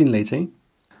 8 3लाई चाहिँ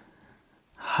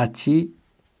हाची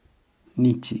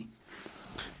निची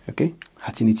ओके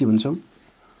हाची निची भन्छौं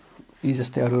यी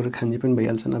जस्तै अरु खान्जी पनि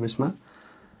भइहाल्छन् अब यसमा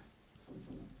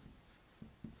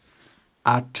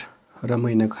 8 र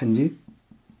महिनाको खान्जी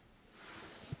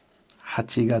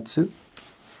हाची गात्सु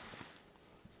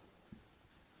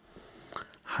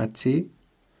हाची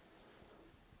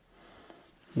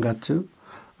गात्सु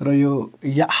र यो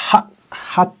या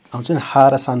हात आउँछ नि हा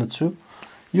र सानो छु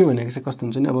यो भनेको चाहिँ कस्तो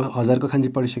हुन्छ नि अब 1000 को खान्जी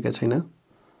पढिसकेको छैन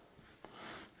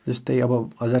जस्तै अब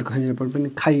 1000 को खान्जी पढ्नु पनि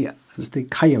खाइ जस्तै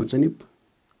खाइ आउँछ नि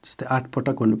जस्तै 8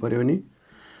 पटक भन्नु पर्यो भने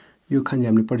यो खान्जी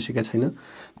हामीले पढिसकेका छैन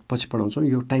पछि पढाउँछौं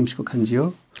यो टाइम्स को खान्जी हो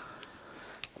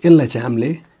यसलाई चाहिँ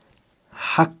हामीले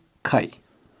हाक्खाइ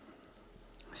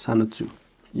सानो छु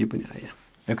यो पनि आयो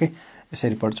ओके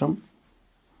यसरी पढ्छौं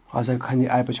 1000 को खान्जी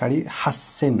आएपछि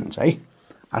हास्सेन हुन्छ है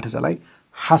 8000 लाई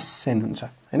हास्सेन हुन्छ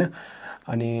हैन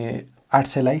अनि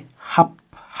 800 लाई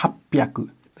हाप्याकु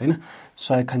हैन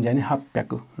 100 खान्जी अनि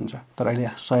हाप्याकु हुन्छ तर अहिले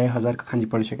 100,000 को खान्जी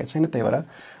पढिसकेको छैन त्यही भएर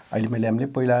अहिले हामीले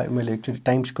पहिला मैले एकचोटी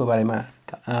टाइम्स को बारेमा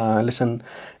लेसन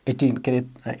 18 के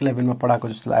 11 मा पढाएको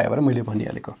जस्तो लाग्यो भएर मैले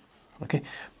भनिहालेको ओके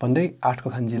भन्दै 8 को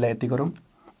खान्जीलाई यति गरौँ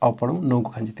अब पढौं 9 को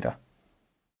खान्जीतिर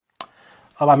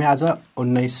अब हामी आज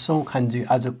 19औं खान्जी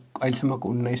आज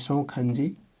अहिलेसम्मको 19औं खान्जी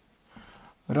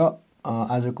र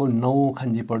आजको 9औं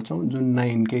खान्जी पढ्छौं जुन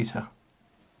 9 कै छ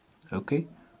ओके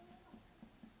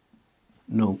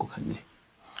 9 को खान्जी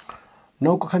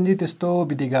 9 को खान्जी त्यस्तो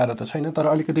विधि गाह्रो त छैन तर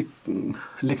अलिकति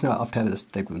लेख्न अप्ठ्यारो जस्तो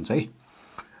टाइपको हुन्छ है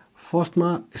फर्स्टमा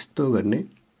यस्तो गर्ने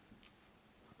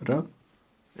र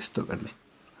यस्तो गर्ने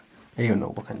यही हो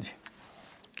 9 को खान्जी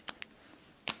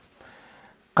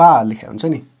का लेख्या हुन्छ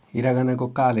नि हिरागानाको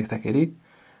का लेख्दाखेरि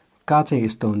का चाहिँ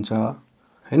यस्तो हुन्छ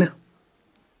हैन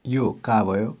यो का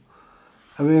भयो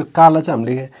अब यो कालाई चाहिँ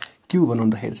हामीले क्यू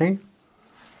बनाउँदाखेरि चाहिँ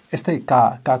यस्तै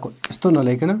काको यस्तो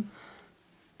नलेखिन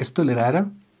यस्तो लिएर आएर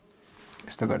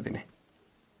यस्तो गर्दिने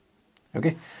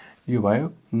ओके यो भयो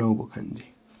 9 को खान्जी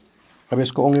अब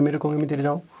यसको ओंगेमी र कोंगेमीतिर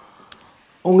जाउँ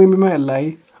ओंगेमीमा यसलाई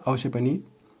अवश्य पनि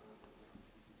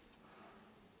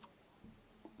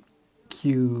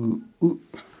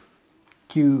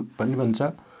क्यू पनि भन्छ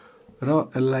र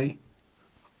यसलाई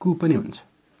कु पनि भन्छ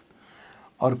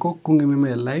अर्को कुंगेमीमा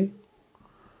यसलाई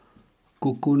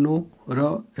कोकोनो र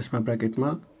यसमा ब्र्याकेटमा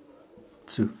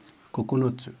छु कोकोनो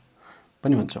छु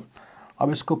पनि भन्छौं अब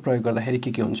यसको प्रयोग गर्दाखेरि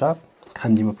के हुन्छ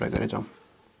खान्जीमा प्रयोग गरे जाउँ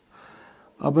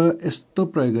अब यस्तो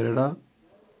प्रयोग गरेर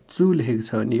चु लेखेको छ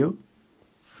भने यो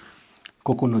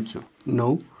कोकोनो छु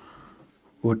 9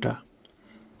 वटा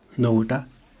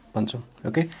भन्छौं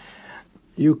ओके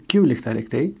यो क्यू लेख्दा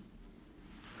लेख्दै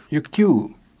यो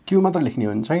क्यू मात्र लेख्ने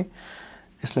हो भने चाहिँ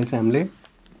यसलाई चाहिँ हामीले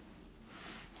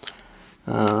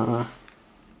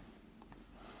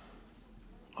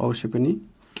अवश्य पनि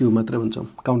क्यू मात्र भन्छौं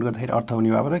काउन्ट गर्दाखेरि अर्थ हुने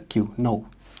भएर क्यू 9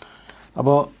 अब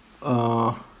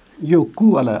यो कु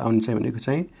वाला आउने चाहिँ भनेको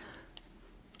चाहिँ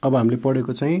अब हामीले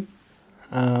पढेको चाहिँ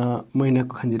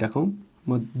महिनाको खान्जी राखौं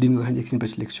म दिनको खान्जी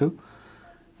एकछिनपछि लेख्छु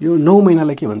यो 9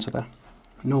 महिनालाई के भन्छ त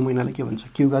 9 महिनालाई के भन्छ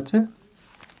क्यू गाच्छ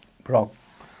ब्रक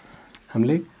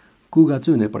हामीले कु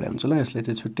गाच्छु भनेर पढाइ हुन्छ ल यसले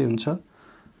चाहिँ छुट्टै हुन्छ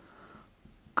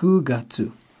कु गाच्छु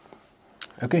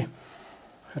ओके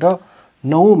र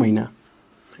 9 महिना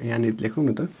यहाँनिर लेखौँ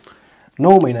न त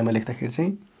 9 महिनामा लेख्दाखेरि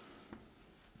चाहिँ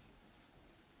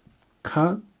खा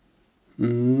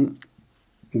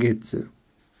गेच्छु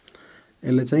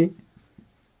यसले चाहिँ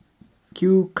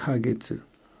क्यू खा गेच्छु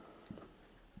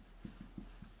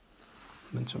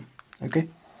भन्छौं ओके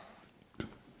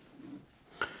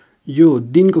यो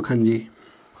दिनको खान्जी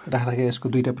राख्दाखेरि यसको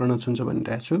दुईटा प्रोनाउन्स हुन्छ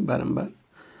भनिरहेको छु बारम्बार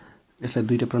यसलाई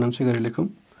दुईटा प्रोनाउन्स गरेर लेखौं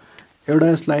एउटा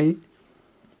यसलाई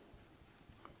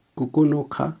कोकोनो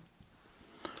खा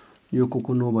यो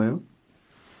कोकोनो भयो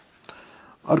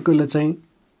अर्कोले चाहिँ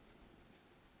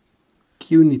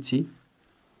क्युनिची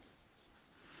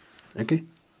ओके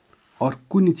और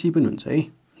कुनिची पनि हुन्छ है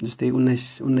जस्तै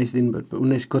 19 दिन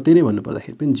 19 गते नै भन्नु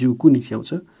पर्दाखेरि पनि जिउ कुनिची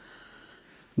आउँछ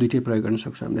दुईटै प्रयोग गर्न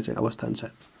सक्छौं हामीले चाहिँ अवस्था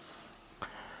अनुसार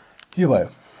यो भयो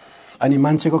अनि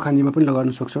मान्छेको खान्जीमा पनि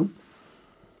लगाउन सक्छौं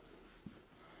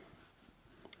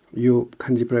यो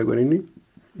खान्जी प्रयोग गरिने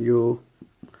यो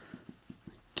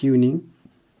क्युनिङ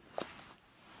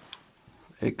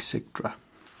एक्सेट्रा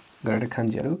गरेर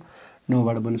खान्जीहरु 9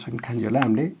 बाट बन्न सक्ने खान्जीहरुलाई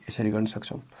हामीले यसरी गर्न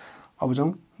सक्छौं अब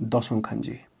जाउँ 10औं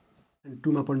खान्जी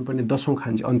 2 मा पढ्नुपर्ने 10औं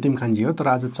खान्जी अन्तिम खान्जी हो तर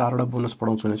आज 4 वटा बोनस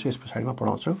पढाउँछु भने चाहिँ यस पछाडीमा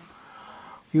पढाउँछु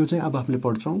यो चाहिँ अब हामीले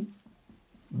पढ्छौं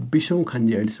 20औं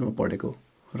खान्जी अहिलेसम्म पढेको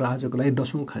र आजको लागि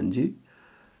 10औं खान्जी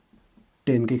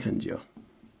 10 कै खान्जी हो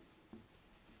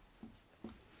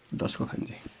 10 को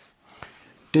खान्जी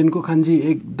 10 को खान्जी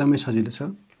एकदमै सजिलो छ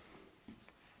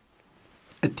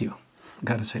यति हो,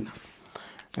 गाह्रो छैन।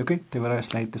 ओके, त्यही भएर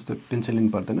यसलाई त्यस्तो टेन्सन लिनु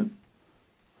पर्दैन,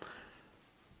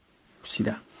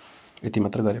 सिधा यति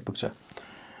मात्र गरे पुग्छ।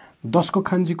 10 को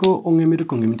खान्जीको ओङेमी र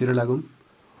कुङेमीतिर लागौँ।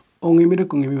 ओङेमी र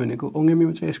कुङेमी भनेको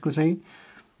ओङेमीमा चाहिँ यसको चाहिँ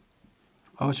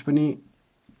अवश्य पनि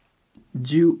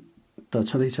जिउ त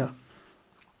छँदैछ,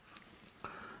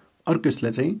 अर्को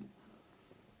यसलाई चाहिँ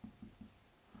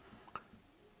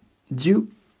जिउ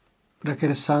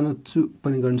राखेर सानो चु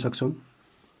पनि गर्न सक्छौँ,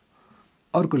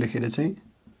 अर्को लेखेर चाहिँ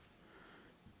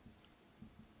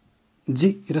जी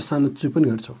र सानो चु पनि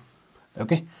गर्छौँ।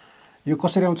 ओके, यो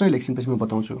कसरी आउँछ एकछिनपछि म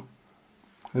बताउँछु।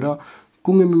 र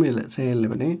कुङेमीमा चाहिँ यसले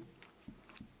भने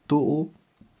तो ओ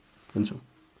भन्छौँ।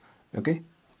 ओके,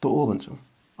 तो ओ भन्छौँ।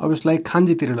 अब यसलाई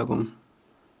खान्जीतिर लगाउँ।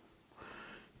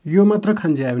 यो मात्र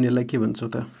खान्जी आयो भने यसलाई के भन्छौँ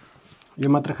त? यो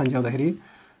मात्र खान्जी आउँदाखेरि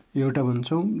यो एउटा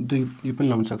भन्छौँ, 2 यो पनि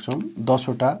लाउन सक्छौँ, 10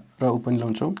 वटा र ऊ पनि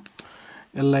लाउँछौँ।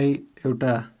 यसलाई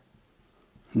एउटा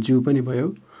जिउ पनि भयो,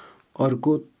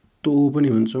 अर्को तो पनि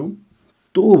भन्छौँ।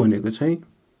 तो भनेको चाहिँ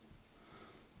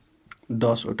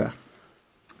 10 वटा।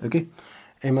 ओके,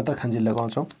 यही मात्र खान्जी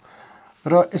लगाउँछौँ।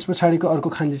 र यस पछाडिको अर्को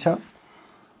खान्जी छ,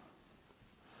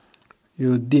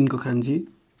 यो दिनको खान्जी।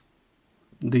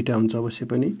 2टा हुन्छ अवश्य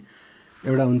पनि,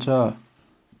 एउटा हुन्छ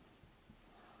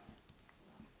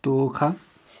तोखा,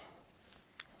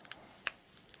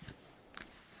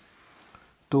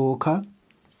 तोखा,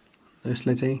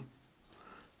 यसलाई चाहिँ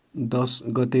 10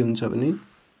 गते हुन्छ भने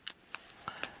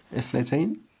यसलाई चाहिँ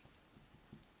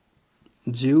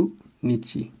जिउ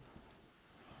निची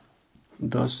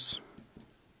 10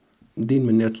 दिन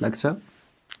भन्ने अर्थ लाग्छ।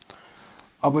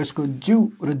 अब यसको जिउ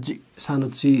र जी सानो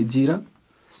जी र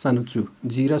सानो चु,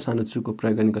 जी र सानो चुको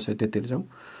प्रयोग गर्ने कसरी त्यतिर जाउँ।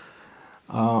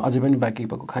 अझै पनि बाँकी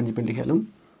भएको खान्जी पनि लेखिहालौँ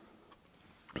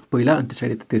पहिला,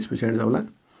 अनि त्यस पछाडि जाउँला।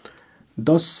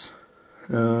 10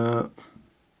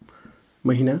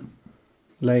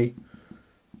 महिनालाई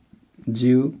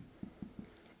जिउ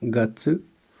गाच्छु।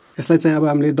 यसलाई चाहिँ अब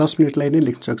हामीले 10 मिनटलाई नै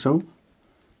लेख्न सक्छौँ।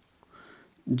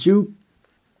 जिउ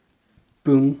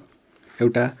पुङ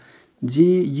एउटा जी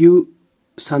यु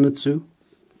सानो चु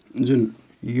जुन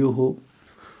यो हो।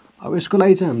 अब यसको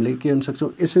लागि चाहिँ हामीले के गर्न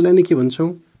सक्छौँ, यसैलाई नै के भन्छौँ,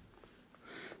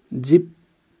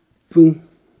 जिपुङ,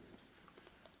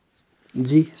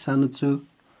 जी सानो चु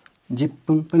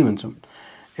जिपुङ पनि भन्छौँ।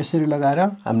 यसरी लगाएर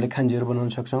हामीले खान्जीहरू बनाउन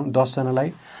सक्छौँ। 10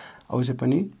 जनालाई अवश्य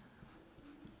पनि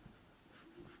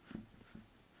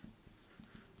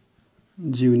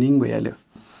जिउनिङ भइहाल्यो।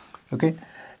 ओके,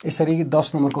 यसरी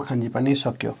 10 नम्बरको खान्जी पनि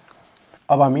सक्यो।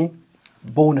 अब हामी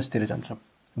बोनसतिर जान्छौँ।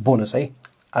 बोनस है,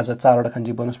 आज 4वटा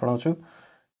खान्जी बोनस पढाउँछु।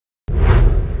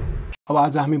 अब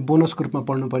आज हामी बोनसको रूपमा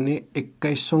पढ्नुपर्ने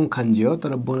 21औं खान्जी हो,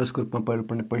 तर बोनसको रूपमा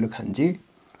पढ्नुपर्ने पहिलो खान्जी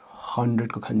 100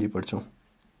 को खान्जी पढ्छौँ।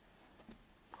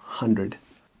 100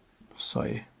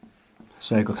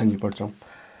 100 को खान्जी पढ्छौँ।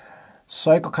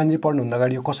 100 को खान्जी पढ्नुभन्दा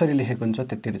अगाडि यो कसरी लेखेको हुन्छ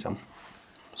त्यतिर जाउँ।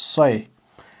 100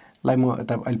 लाई म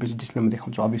यता अहिले पछि डिस्प्लेमा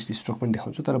देखाउँछु, अभियसली स्ट्रोक पनि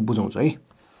देखाउँछु, तर बुझाउँछु है।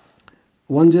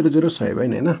 100 100 भयो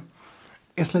नि होइन।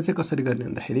 यसलाई चाहिँ कसरी गर्ने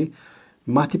भन्दाखेरि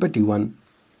माथिपट्टि 1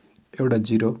 एउटा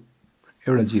 0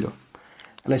 एउटा 0,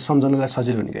 यसलाई सम्झनलाई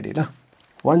सजिलो हुने गरी ल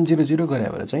 100 गरे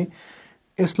भएर चाहिँ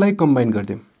यसलाई कम्बाइन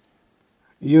गरिदिउँ।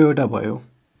 यो एउटा भयो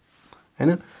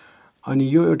होइन, अनि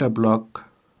यो एउटा ब्लक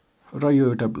र यो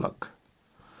एउटा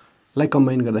ब्लकलाई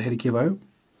कम्बाइन गर्दाखेरि के भयो,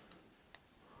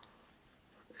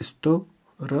 यस्तो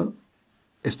र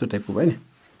यस्तो टाइपको भयो नि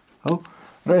हो।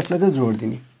 र यसलाई चाहिँ जोड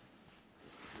दिने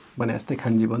भने जस्तै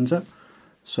खान्जी बन्छ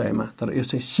 100 मा, तर यो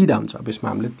चाहिँ सिधा हुन्छ। अब यसमा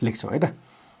हामीले लेख्छौँ है त।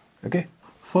 ओके,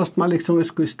 फर्स्टमा लेख्छौँ,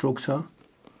 यसको स्ट्रोक छ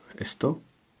यस्तो,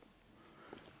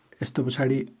 यस्तो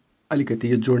पछाडि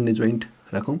अलिकति यो जोड्ने जोइन्ट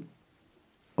राखौँ।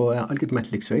 अलिकति माथि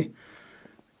लेख्छु है।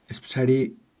 यस पछाडि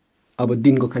अब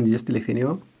दिनको खान्जी जस्तै लेखिदिने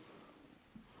हो।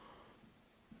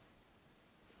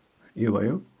 यो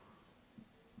भयो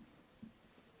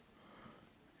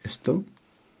यस्तो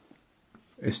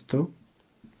यस्तो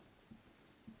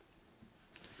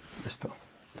यस्तो,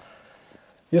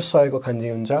 यो 100 को खान्जी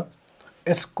हुन्छ।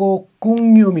 यसको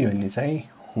कुङयोमी भन्ने चाहिँ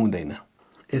हुँदैन,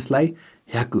 यसलाई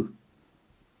ह्याकु,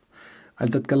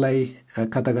 अहिले तत्काललाई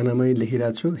कातागानामै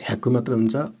लेखिरहेको छु, ह्याकु मात्र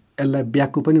हुन्छ। यसलाई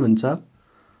ब्याकु पनि भन्छ,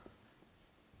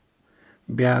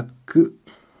 ब्याकु,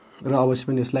 र अवश्य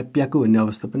पनि यसलाई प्याकु भन्ने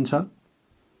अवस्था पनि छ।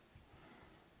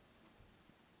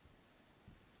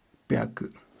 प्याकु,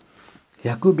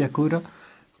 ह्याकु, ब्याकु र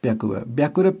प्याकु भयो।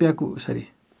 ब्याकु र प्याकु, सरी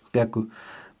प्याकु,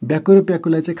 ब्याकु र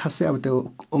प्याकुलाई चाहिँ खासै अब त्यो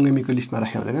ओङेमीको लिस्टमा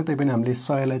राखे हुँदैन। तैपनि हामीले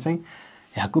 100 लाई चाहिँ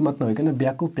ह्याकु मात्र नभइकन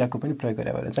ब्याकु प्याकु पनि प्रयोग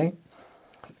गरे भएर चाहिँ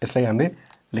यसलाई हामीले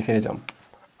लेखेर जाउँ।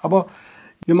 अब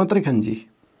यो मात्रै खान्जी,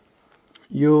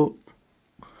 यो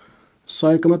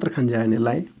 100 को मात्र खान्जी आयो भने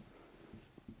यसलाई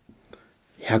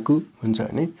ह्याकु हुन्छ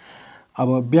भने अब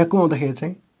ब्याकु आउँदाखेरि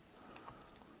चाहिँ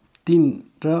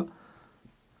 3 र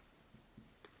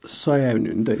 100 आयो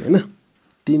भने नि त हैन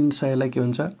 300 लाई के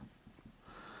हुन्छ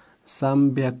साम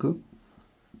ब्याकु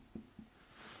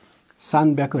सान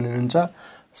ब्याकु भन्ने हुन्छ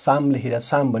साम लेखेर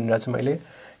साम भनिरहेको छु मैले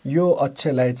यो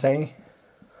अक्षरलाई चाहिँ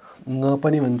न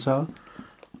पनि भन्छ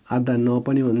आधा न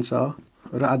पनि भन्छ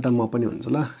र आधा म पनि भन्छ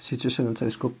ल सिचुएसन अनुसार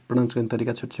यसको प्रोनाउन्स गर्ने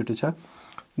तरिका छुट्टी छ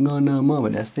न म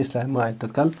भने जस्तै यसलाई म अहिले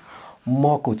तत्काल म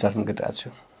को उच्चारण गरिरहेको छु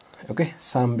ओके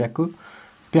साम ब्याकु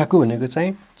ब्याकु भनेको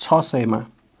चाहिँ 600 मा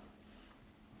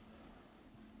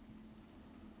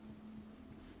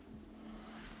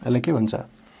यसलाई के भन्छ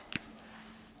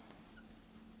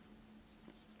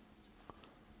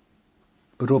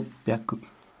रोप्याकु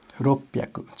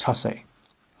 600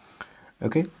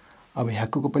 ओके अब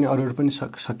ह्याकुको पनि अरू पनि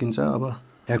सकिन्छ अब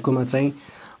ह्याकुमा चाहिँ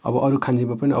अब अरू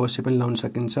खान्जीमा पनि अवश्य पनि लाउन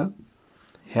सकिन्छ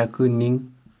ह्याकुनिङ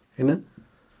हैन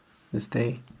जस्तै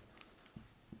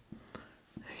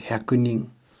ह्याकुनिङ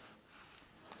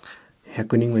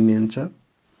भन्ने हुन्छ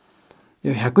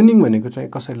यो ह्याकुनिङ भनेको चाहिँ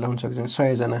कसरी लाउन सक्छ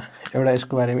 100 जना एउटा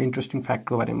यसको बारेमा इन्ट्रेस्टिङ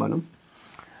फ्याक्टको बारेमा भनौं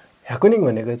ह्याकुनिङ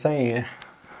भनेको चाहिँ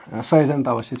 100 जना त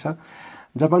अवश्य छ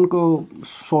जापानको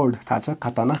स्वोर्ड थाहा छ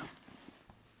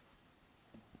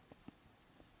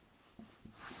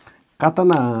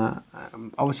काताना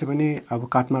अवश्य पनि अब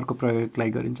काटमारको प्रयोगलाई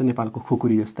गरिन्छ नेपालको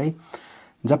खुकुरी जस्तै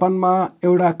जापानमा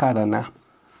एउटा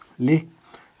कातानाले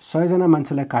 100 जना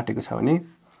मान्छेलाई काटेको छ भने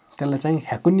त्यसलाई चाहिँ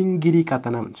ह्याकुनिङगिरी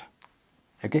काताना भन्छ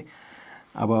ओके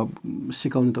अब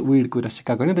सिकाउनु त विर्ड कुरा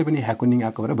सिकाएको हैन पनि ह्याकुनिङ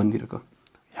आको भएर भनिदिएको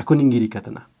ह्याकुनिङगिरी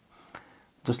काताना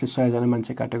जसले 100 जना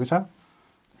मान्छे काटेको छ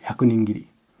ह्याकुनिङगिरी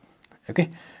ओके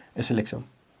यसै लेख्छौं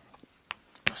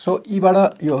सो यीबाट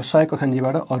यो 100 को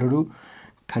खान्जीबाट अरू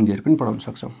खान्जीहरु पनि पढाउन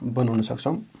सक्छौं बनाउन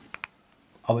सक्छौं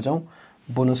अब जाउँ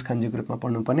बोनस खान्जीको रूपमा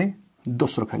पढ्नुपर्ने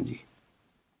दोस्रो खान्जी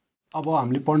अब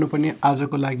हामीले पढ्नुपर्ने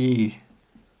आजको लागि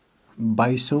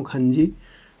 22औं खान्जी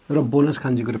र बोनस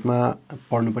खान्जीको रूपमा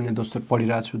पढ्नुपर्ने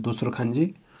पढिरहेको छु दोस्रो खान्जी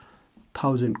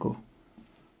 1000 को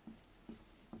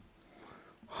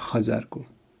 1000 को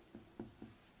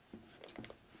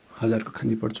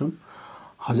खान्जी पढ्छौं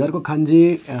 1000 को खान्जी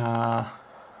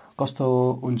कस्तो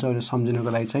हुन्छ भनेर सम्झिनको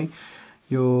लागि चाहिँ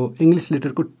यो इंग्लिश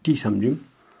लेटरको टी सम्झौं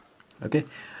ओके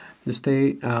जस्तै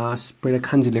पहिला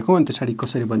खान्जी लेखौं अनि त्यसपछि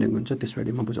कसरी बनेको हुन्छ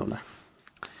त्यसपछि म बुझाउँला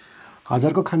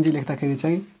 1000 को खान्जी लेख्दाखेरि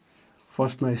चाहिँ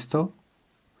फर्स्टमा यस्तो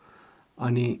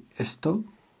अनि यस्तो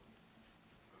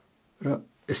र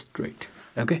स्ट्रेट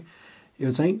ओके यो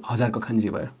चाहिँ 1000 को खान्जी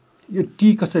भयो यो टी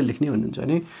कसरी लेख्ने भन्नुहुन्छ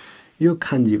भने यो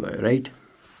खान्जी भयो राइट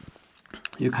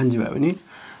यो खान्जी भयो भने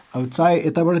अब चाहे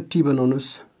यताबाट टी बनाउनुस्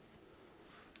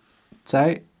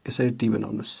चाहे यसरी टी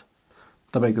बनाउनुस्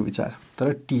तपाईको विचार तर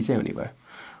टी चाहिँ हुने भयो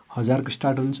 1000 को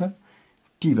स्टार्ट हुन्छ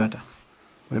टी बाट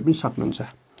भने पनि सक्नुहुन्छ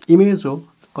इमेज हो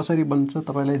कसरी बन्छ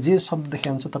तपाईलाई जे शब्द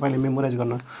देखाउँछ तपाईले मेमोराइज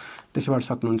गर्न त्यसबाट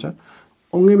सक्नुहुन्छ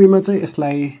अंगेमीमा चाहिँ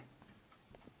यसलाई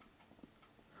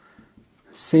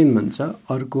सेन भन्छ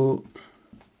अर्को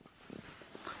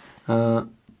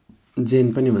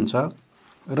जेन पनि भन्छ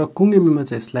र कुङेमीमा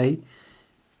चाहिँ यसलाई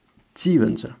ची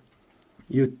भन्छ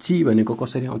यो ची भनेको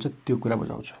कसरी आउँछ त्यो कुरा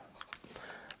बुझाउँछु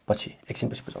पछि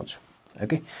एकछिनपछि बुझाउँछु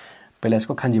ओके पहिला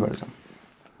यसको खान्जीबाट जाउँ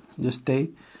जस्तै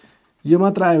यो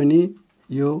मात्र आयो भने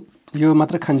यो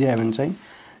मात्र खान्जी आयो भने चाहिँ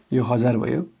यो 1000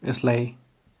 भयो यसलाई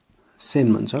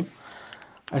सेन भन्छ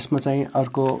यसमा चाहिँ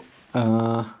अर्को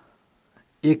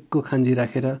 1 को खान्जी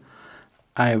राखेर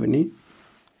आयो भने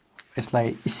यसलाई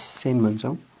इसेन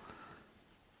भन्छौं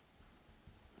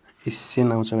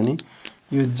इसेन आउँछ भने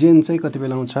यो जेन चाहिँ कति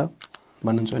बेला आउँछ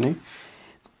भन्नुहुन्छ भने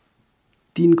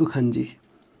 3 को खान्जी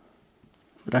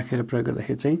राखेर प्रयोग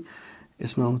गर्दाखेरि चाहिँ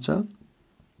यसमा आउँछ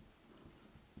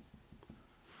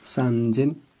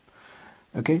सान्जेन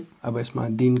ओके अब यसमा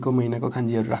दिनको महिनाको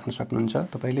खान्जीहरु राख्न सक्नुहुन्छ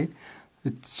तपाईले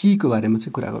ची को बारेमा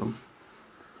चाहिँ कुरा गरौँ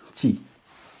ची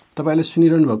तपाईले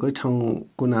सुनिरहनु भएको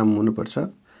ठाउँको नाम हुनु पर्छ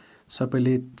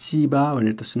सबैले चिबा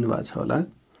भनेर त सुन्नु भएको छ होला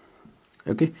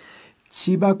ओके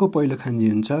चिबा को पहिलो खान्जी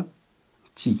हुन्छ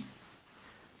ची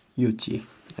यो ची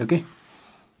ओके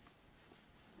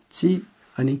ची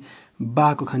अनि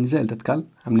बा को खान्जी चाहिँ तत्काल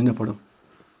हामीले नपढौं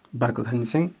बा को खान्जी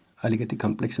चाहिँ अलिकति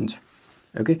कम्प्लेक्स हुन्छ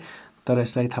ओके तर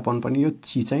यसलाई थाहा पाउनु पर्ने यो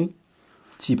ची चाहिँ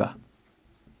चिबा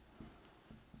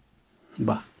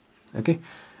बा ओके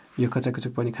यो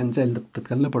कचाकचक पनि खान्जी चाहिँ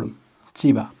तत्काल नपढौं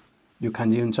चिबा यो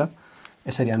खान्जी हुन्छ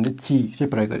यसरी हामीले ची चाहिँ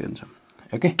प्रयोग गरि हुन्छ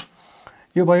ओके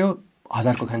यो भयो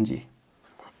 1000 को खान्जी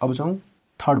अब जाउँ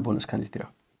थर्ड बोनस खान्जीतिर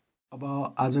अब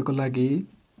आजको लागि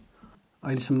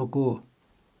अहिलेसम्मको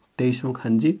 23औं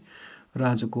खान्जी र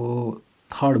आजको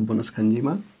थर्ड बोनस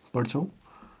खान्जीमा पढ्छौं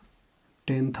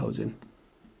 10000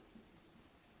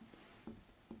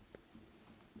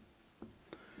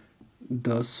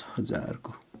 10,000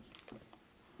 को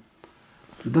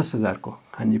 10,000 को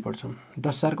खान्जी पढ्छौँ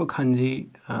 10,000 को खान्जी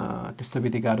त्यस्तो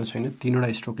बित्ति गाह्रो छैन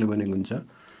तीनवटा स्ट्रोकले बनेको हुन्छ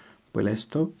पहिला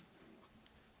यस्तो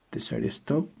त्यसैले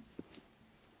यस्तो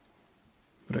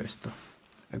र यस्तो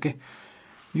ओके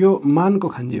यो मानको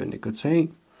खान्जी भनेको चाहिँ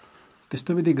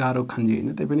त्यस्तो बित्ति गाह्रो खान्जी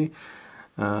हैन तैपनि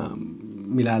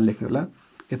मिलाएर लेख्नु होला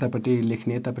यतापट्टि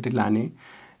लेख्ने यतापट्टि लाने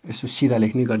यसो सिधा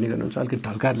लेख्ने गर्ने गर्नुहुन्छ अलिकति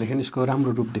ढल्काएर लेख्ने यसको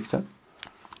राम्रो रूप देख्छ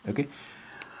ओके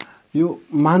यो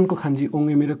मानको खान्जी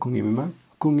ओङेमी र कुङेमीमा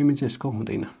कुङेमी चाहिँ यसको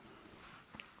हुँदैन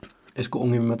यसको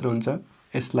ओङेमी मात्र हुन्छ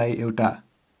यसलाई एउटा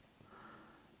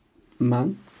माङ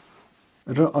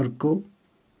र अर्को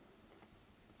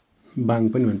बाङ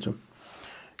पनि भन्छौँ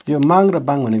यो माङ र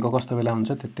बाङ भनेको कस्तो बेला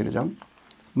हुन्छ त्यतिर जाउँ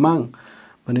माङ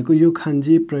भनेको यो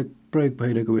खान्जी प्रयोग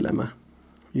भइरहेको बेलामा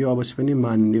यो अवश्य पनि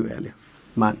मान्ने भइहाल्यो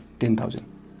मान 10,000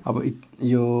 अब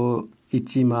यो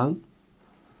इची माङ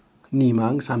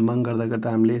निमाङ साममाङ गर्दा गर्दा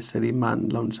हामीले यसरी मान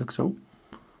लाउन सक्छौँ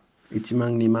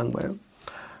इचिमाङ निमाङ भयो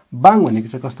बाङ भनेको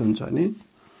चाहिँ कस्तो हुन्छ भने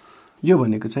यो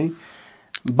भनेको चाहिँ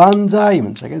बान्जाई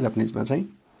भन्छ क्या जापानिजमा चाहिँ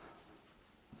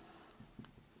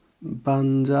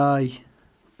बान्जाई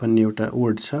भन्ने एउटा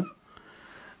वर्ड छ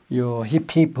यो हिप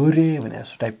हिप हुरे भने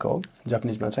जस्तो टाइपको हो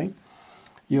जापानिजमा चाहिँ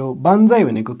यो बान्जाई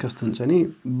भनेको कस्तो हुन्छ नि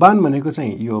बान भनेको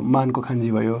चाहिँ यो मानको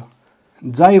खान्जी भयो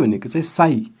जाई भनेको चाहिँ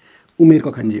साई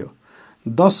उमेरको खान्जी हो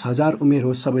 10,000 उमेर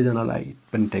हो सबैजनालाई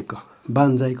भन्ने टाइपको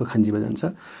बान्जाईको खान्जीमा जान्छ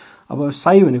अब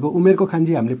साई भनेको उमेरको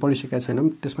खान्जी हामीले पढिसकेका छैनौँ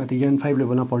त्यसमाथि N 5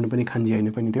 लेभलमा पढ्नु पनि खान्जी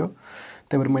हैन पनि थियो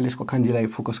त्यही भएर मैले यसको खान्जीलाई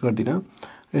फोकस गर्दिनँ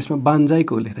यसमा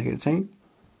बान्जाईको लेख्दाखेरि चाहिँ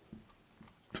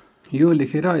यो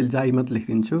लेखेर जाई मात्र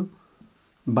लेखिदिन्छु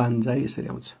बान्जाई यसरी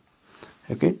आउँछ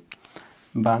ओके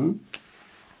बान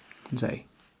जाई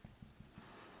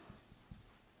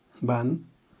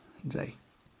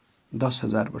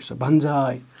 10,000 वर्ष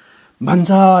भन्जाई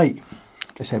भन्जाई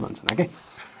त्यसै भन्छन् ओके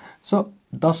सो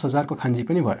 10,000 को खान्जी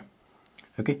पनि भयो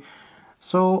ओके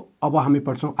सो अब हामी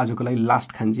पढ्छौँ आजको लागि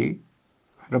लास्ट खान्जी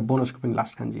र बोनसको पनि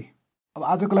लास्ट खान्जी अब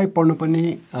आजको लागि पढ्नुपर्ने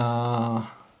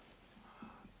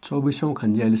 24औं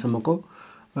खान्जी अहिलेसम्मको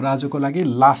र आजको लागि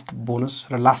लास्ट बोनस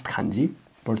र लास्ट खान्जी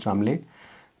पढ्छौँ हामीले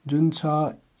जुन छ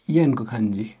एन को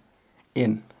खान्जी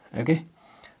एन ओके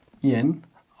एन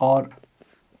और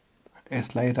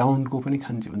यसलाई राउन्डको पनि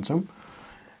खान्जी भन्छौँ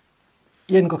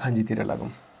एन को खान्जीतिर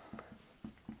लागौँ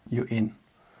यो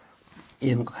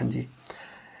एन को खान्जी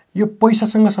यो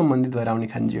पैसासँग सम्बन्धित भएर आउने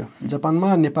खान्जी हो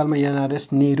जापानमा नेपालमा एनआरएस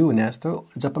नेहरू भने जस्तो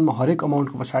जापानमा हरेक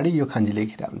अमाउन्टको पछाडि यो खान्जी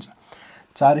लेखिरा हुन्छ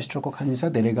 4 स्ट्रोकको खान्जी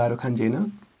छ धेरै गाह्रो खान्जी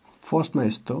हैन फर्स्टमा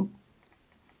यस्तो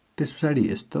त्यसपछि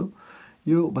यस्तो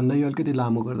यो भन्दा यो अलिकति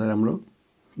लामो गर्दा राम्रो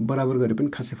बराबर गरे पनि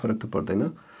खासै फरक त पर्दैन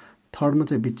थर्डमा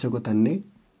चाहिँ बिचको तान्ने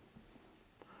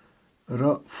र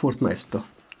फोर्थमा यस्तो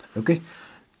ओके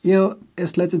यो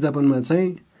यसलाई चाहिँ जापानमा चाहिँ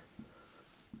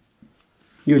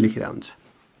यो लेखिरा हुन्छ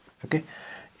ओके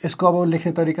यसको अब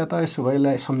लेख्ने तरिका त यसो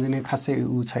भएलाई सम्झिने खासै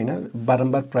छैन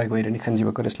बारम्बार प्रयोग भइरहने खान्जी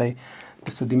भएको यसलाई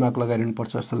त्यस्तो दिमाग लगाइरहनु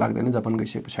पर्छ जस्तो लाग्दैन जापान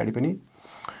गइसकेपछि पनि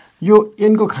यो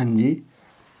एन को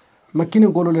खान्जीमा किन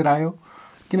गोलो लिएर आयो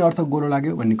किन अर्थ गोलो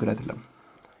लाग्यो भन्ने कुरा थियो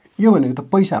यो भनेको त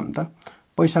पैसा हो नि त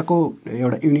पैसाको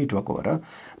एउटा युनिट भएको भएर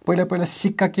पहिला पहिला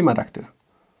सिक्का केमा राख्थ्यो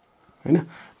हैन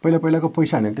पहिला पहिलाको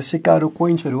पैसा भनेको त सिक्काहरू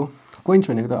कोइन्सहरू हो कोइन्स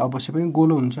भनेको त अवश्य पनि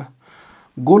गोलो हुन्छ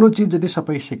गोलो चीज जति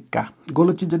सबै सिक्का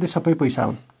गोलो चीज जति सबै पैसा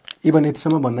हुन् इभन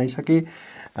यतिसम्म भन्नै छ कि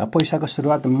पैसाको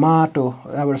सुरुवात माटो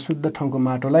एउटा शुद्ध ठाउँको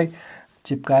माटोलाई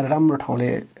चिपकाएर राम्रो ठाउँले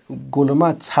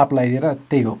गोलोमा छाप लगाइदिएर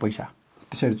त्यही हो पैसा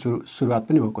त्यसरी सुरुवात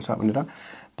पनि भएको छ भनेर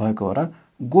भएको हो र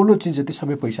गोलो चीज जति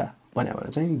सबै पैसा भने भएर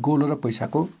चाहिँ गोलो र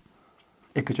पैसाको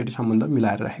एकैचोटी सम्बन्ध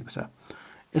मिलाएर राखेको छ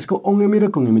यसको ओङेमी र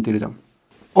कुङेमीतिर जाउँ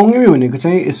ओङेमी भनेको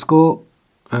चाहिँ यसको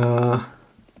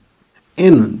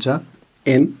एन हुन्छ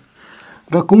एन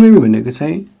र कुङेमी भनेको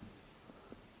चाहिँ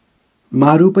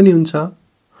मारु पनि हुन्छ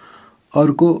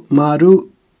अर्को मारु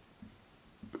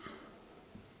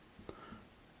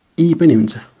ई पनि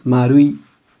हुन्छ मारुई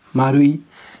मारुई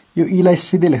यो ईलाई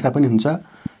सिधै लेख्दा पनि हुन्छ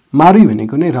मारुई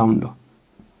भनेको नै राउन्ड हो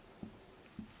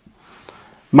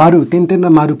मारु तेन र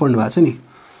मारु पढ्नु भएको छ नि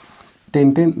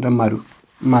तेन र मारु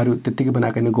मारु त्यतिकै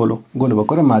बनाएको नि गोलो गोलो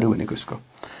भएको र मारु भनेको यसको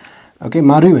ओके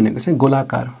मारुई भनेको चाहिँ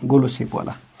गोलाकार गोलो शेप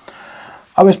वाला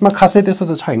अब यसमा खासै त्यस्तो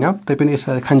त छैन तैपनि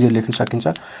यसलाई खान्जीहरु लेख्न सकिन्छ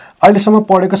अहिलेसम्म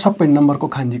पढेको सबै नम्बरको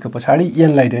खान्जीको पछाडी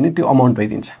एन लगाइदियो भने त्यो अमाउन्ट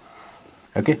भइदिन्छ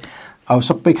ओके अब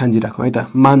सबै खान्जी राखौं है त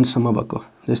मानसम्म भएको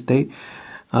जस्तै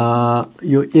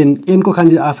यो एन को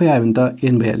खान्जी आफै आयो भने त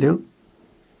एन भइहाल्यो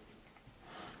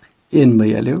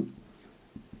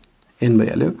एन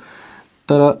भइहाल्यो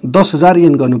तर 10,000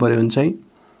 एन गर्नु पर्यो भने चाहिँ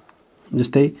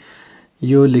जस्तै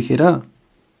यो लेखेर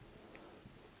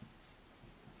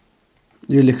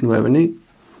यो लेख्नु भयो भने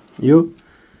यो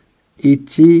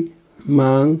इची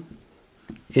माङ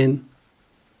एन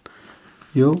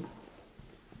यो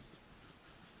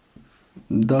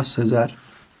 10,000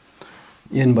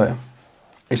 एन भयो।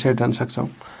 यसरी जान सक्छौं।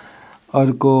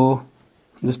 अर्को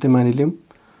जस्तै मानिलियौं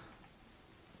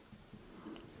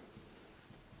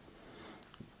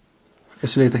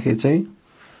यसले लेख्दाखेरि चाहिँ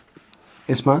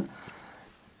यसमा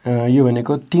यो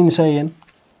भनेको 300 एन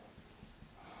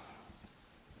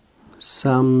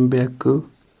साम्ब्याकु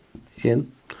एन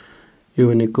यो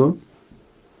भनेको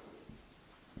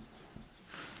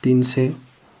 300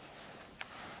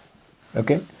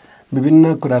 ओके विभिन्न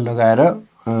कुरा लगाएर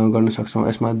गर्न सक्छौं।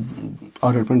 यसमा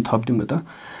अरुहरु पनि थप्दिउँ न त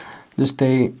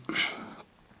जस्तै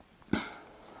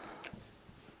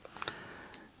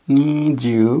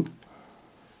निज्यु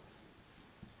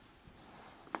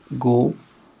गो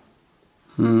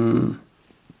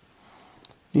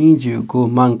निज्यु गो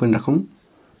माङ पनि राखौं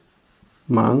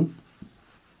माङ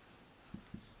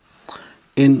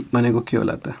एन भनेको के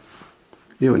होला त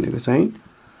यो भनेको चाहिँ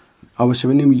अवश्य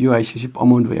पनि यो आइसिसी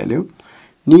अमाउन्ट भइहाल्यो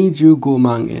निज्यु go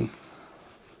माङ an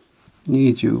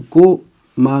निज्यु go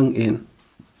माङ an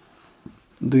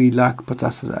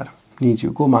 2,50,000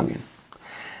 निज्यु go माङ an.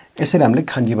 यसरी हामीले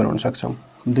खान्जी बनाउन सक्छौं।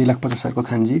 2,50,000 को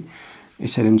खान्जी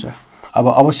यसरी हुन्छ। अब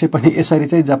अवश्य पनि यसरी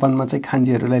चाहिँ जापानमा चाहिँ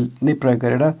खान्जीहरुलाई नै प्रयोग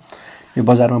गरेर यो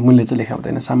बजारमा मूल्य चाहिँ लेखा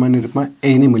हुँदैन। सामान्य रूपमा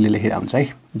यही नै मूल्य लेखेर हुन्छ है।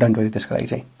 डोन्ट वरी त्यसको लागि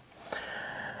चाहिँ।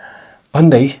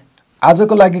 भन्दै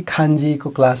आजको लागि खान्जीको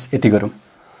क्लास यति गरौँ।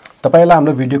 तपाईलाई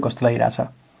हाम्रो भिडियो कस्तो लागिरहेछ?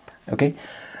 ओके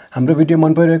हाम्रो भिडियो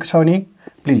मन परिरहेको छ भने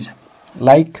प्लिज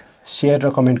लाइक शेयर र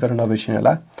कमेन्ट गर्न नबिर्सिनु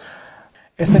होला।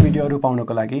 यस्ता भिडियोहरु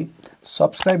पाउनको लागि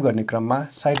सब्स्क्राइब गर्ने क्रममा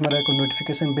साइडमा रहेको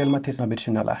नोटिफिकेसन बेलमा थिच्न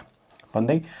नबिर्सिनु होला।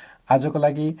 भन्दै आजको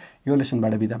लागि यो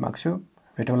लेसनबाट बिदा माग्छु।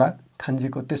 भेटौँला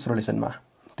खान्जीको तेस्रो लेसनमा।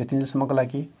 त्यतिन्जेलसम्मको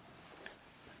लागि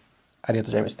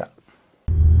आर्यतो जयमिस्ता।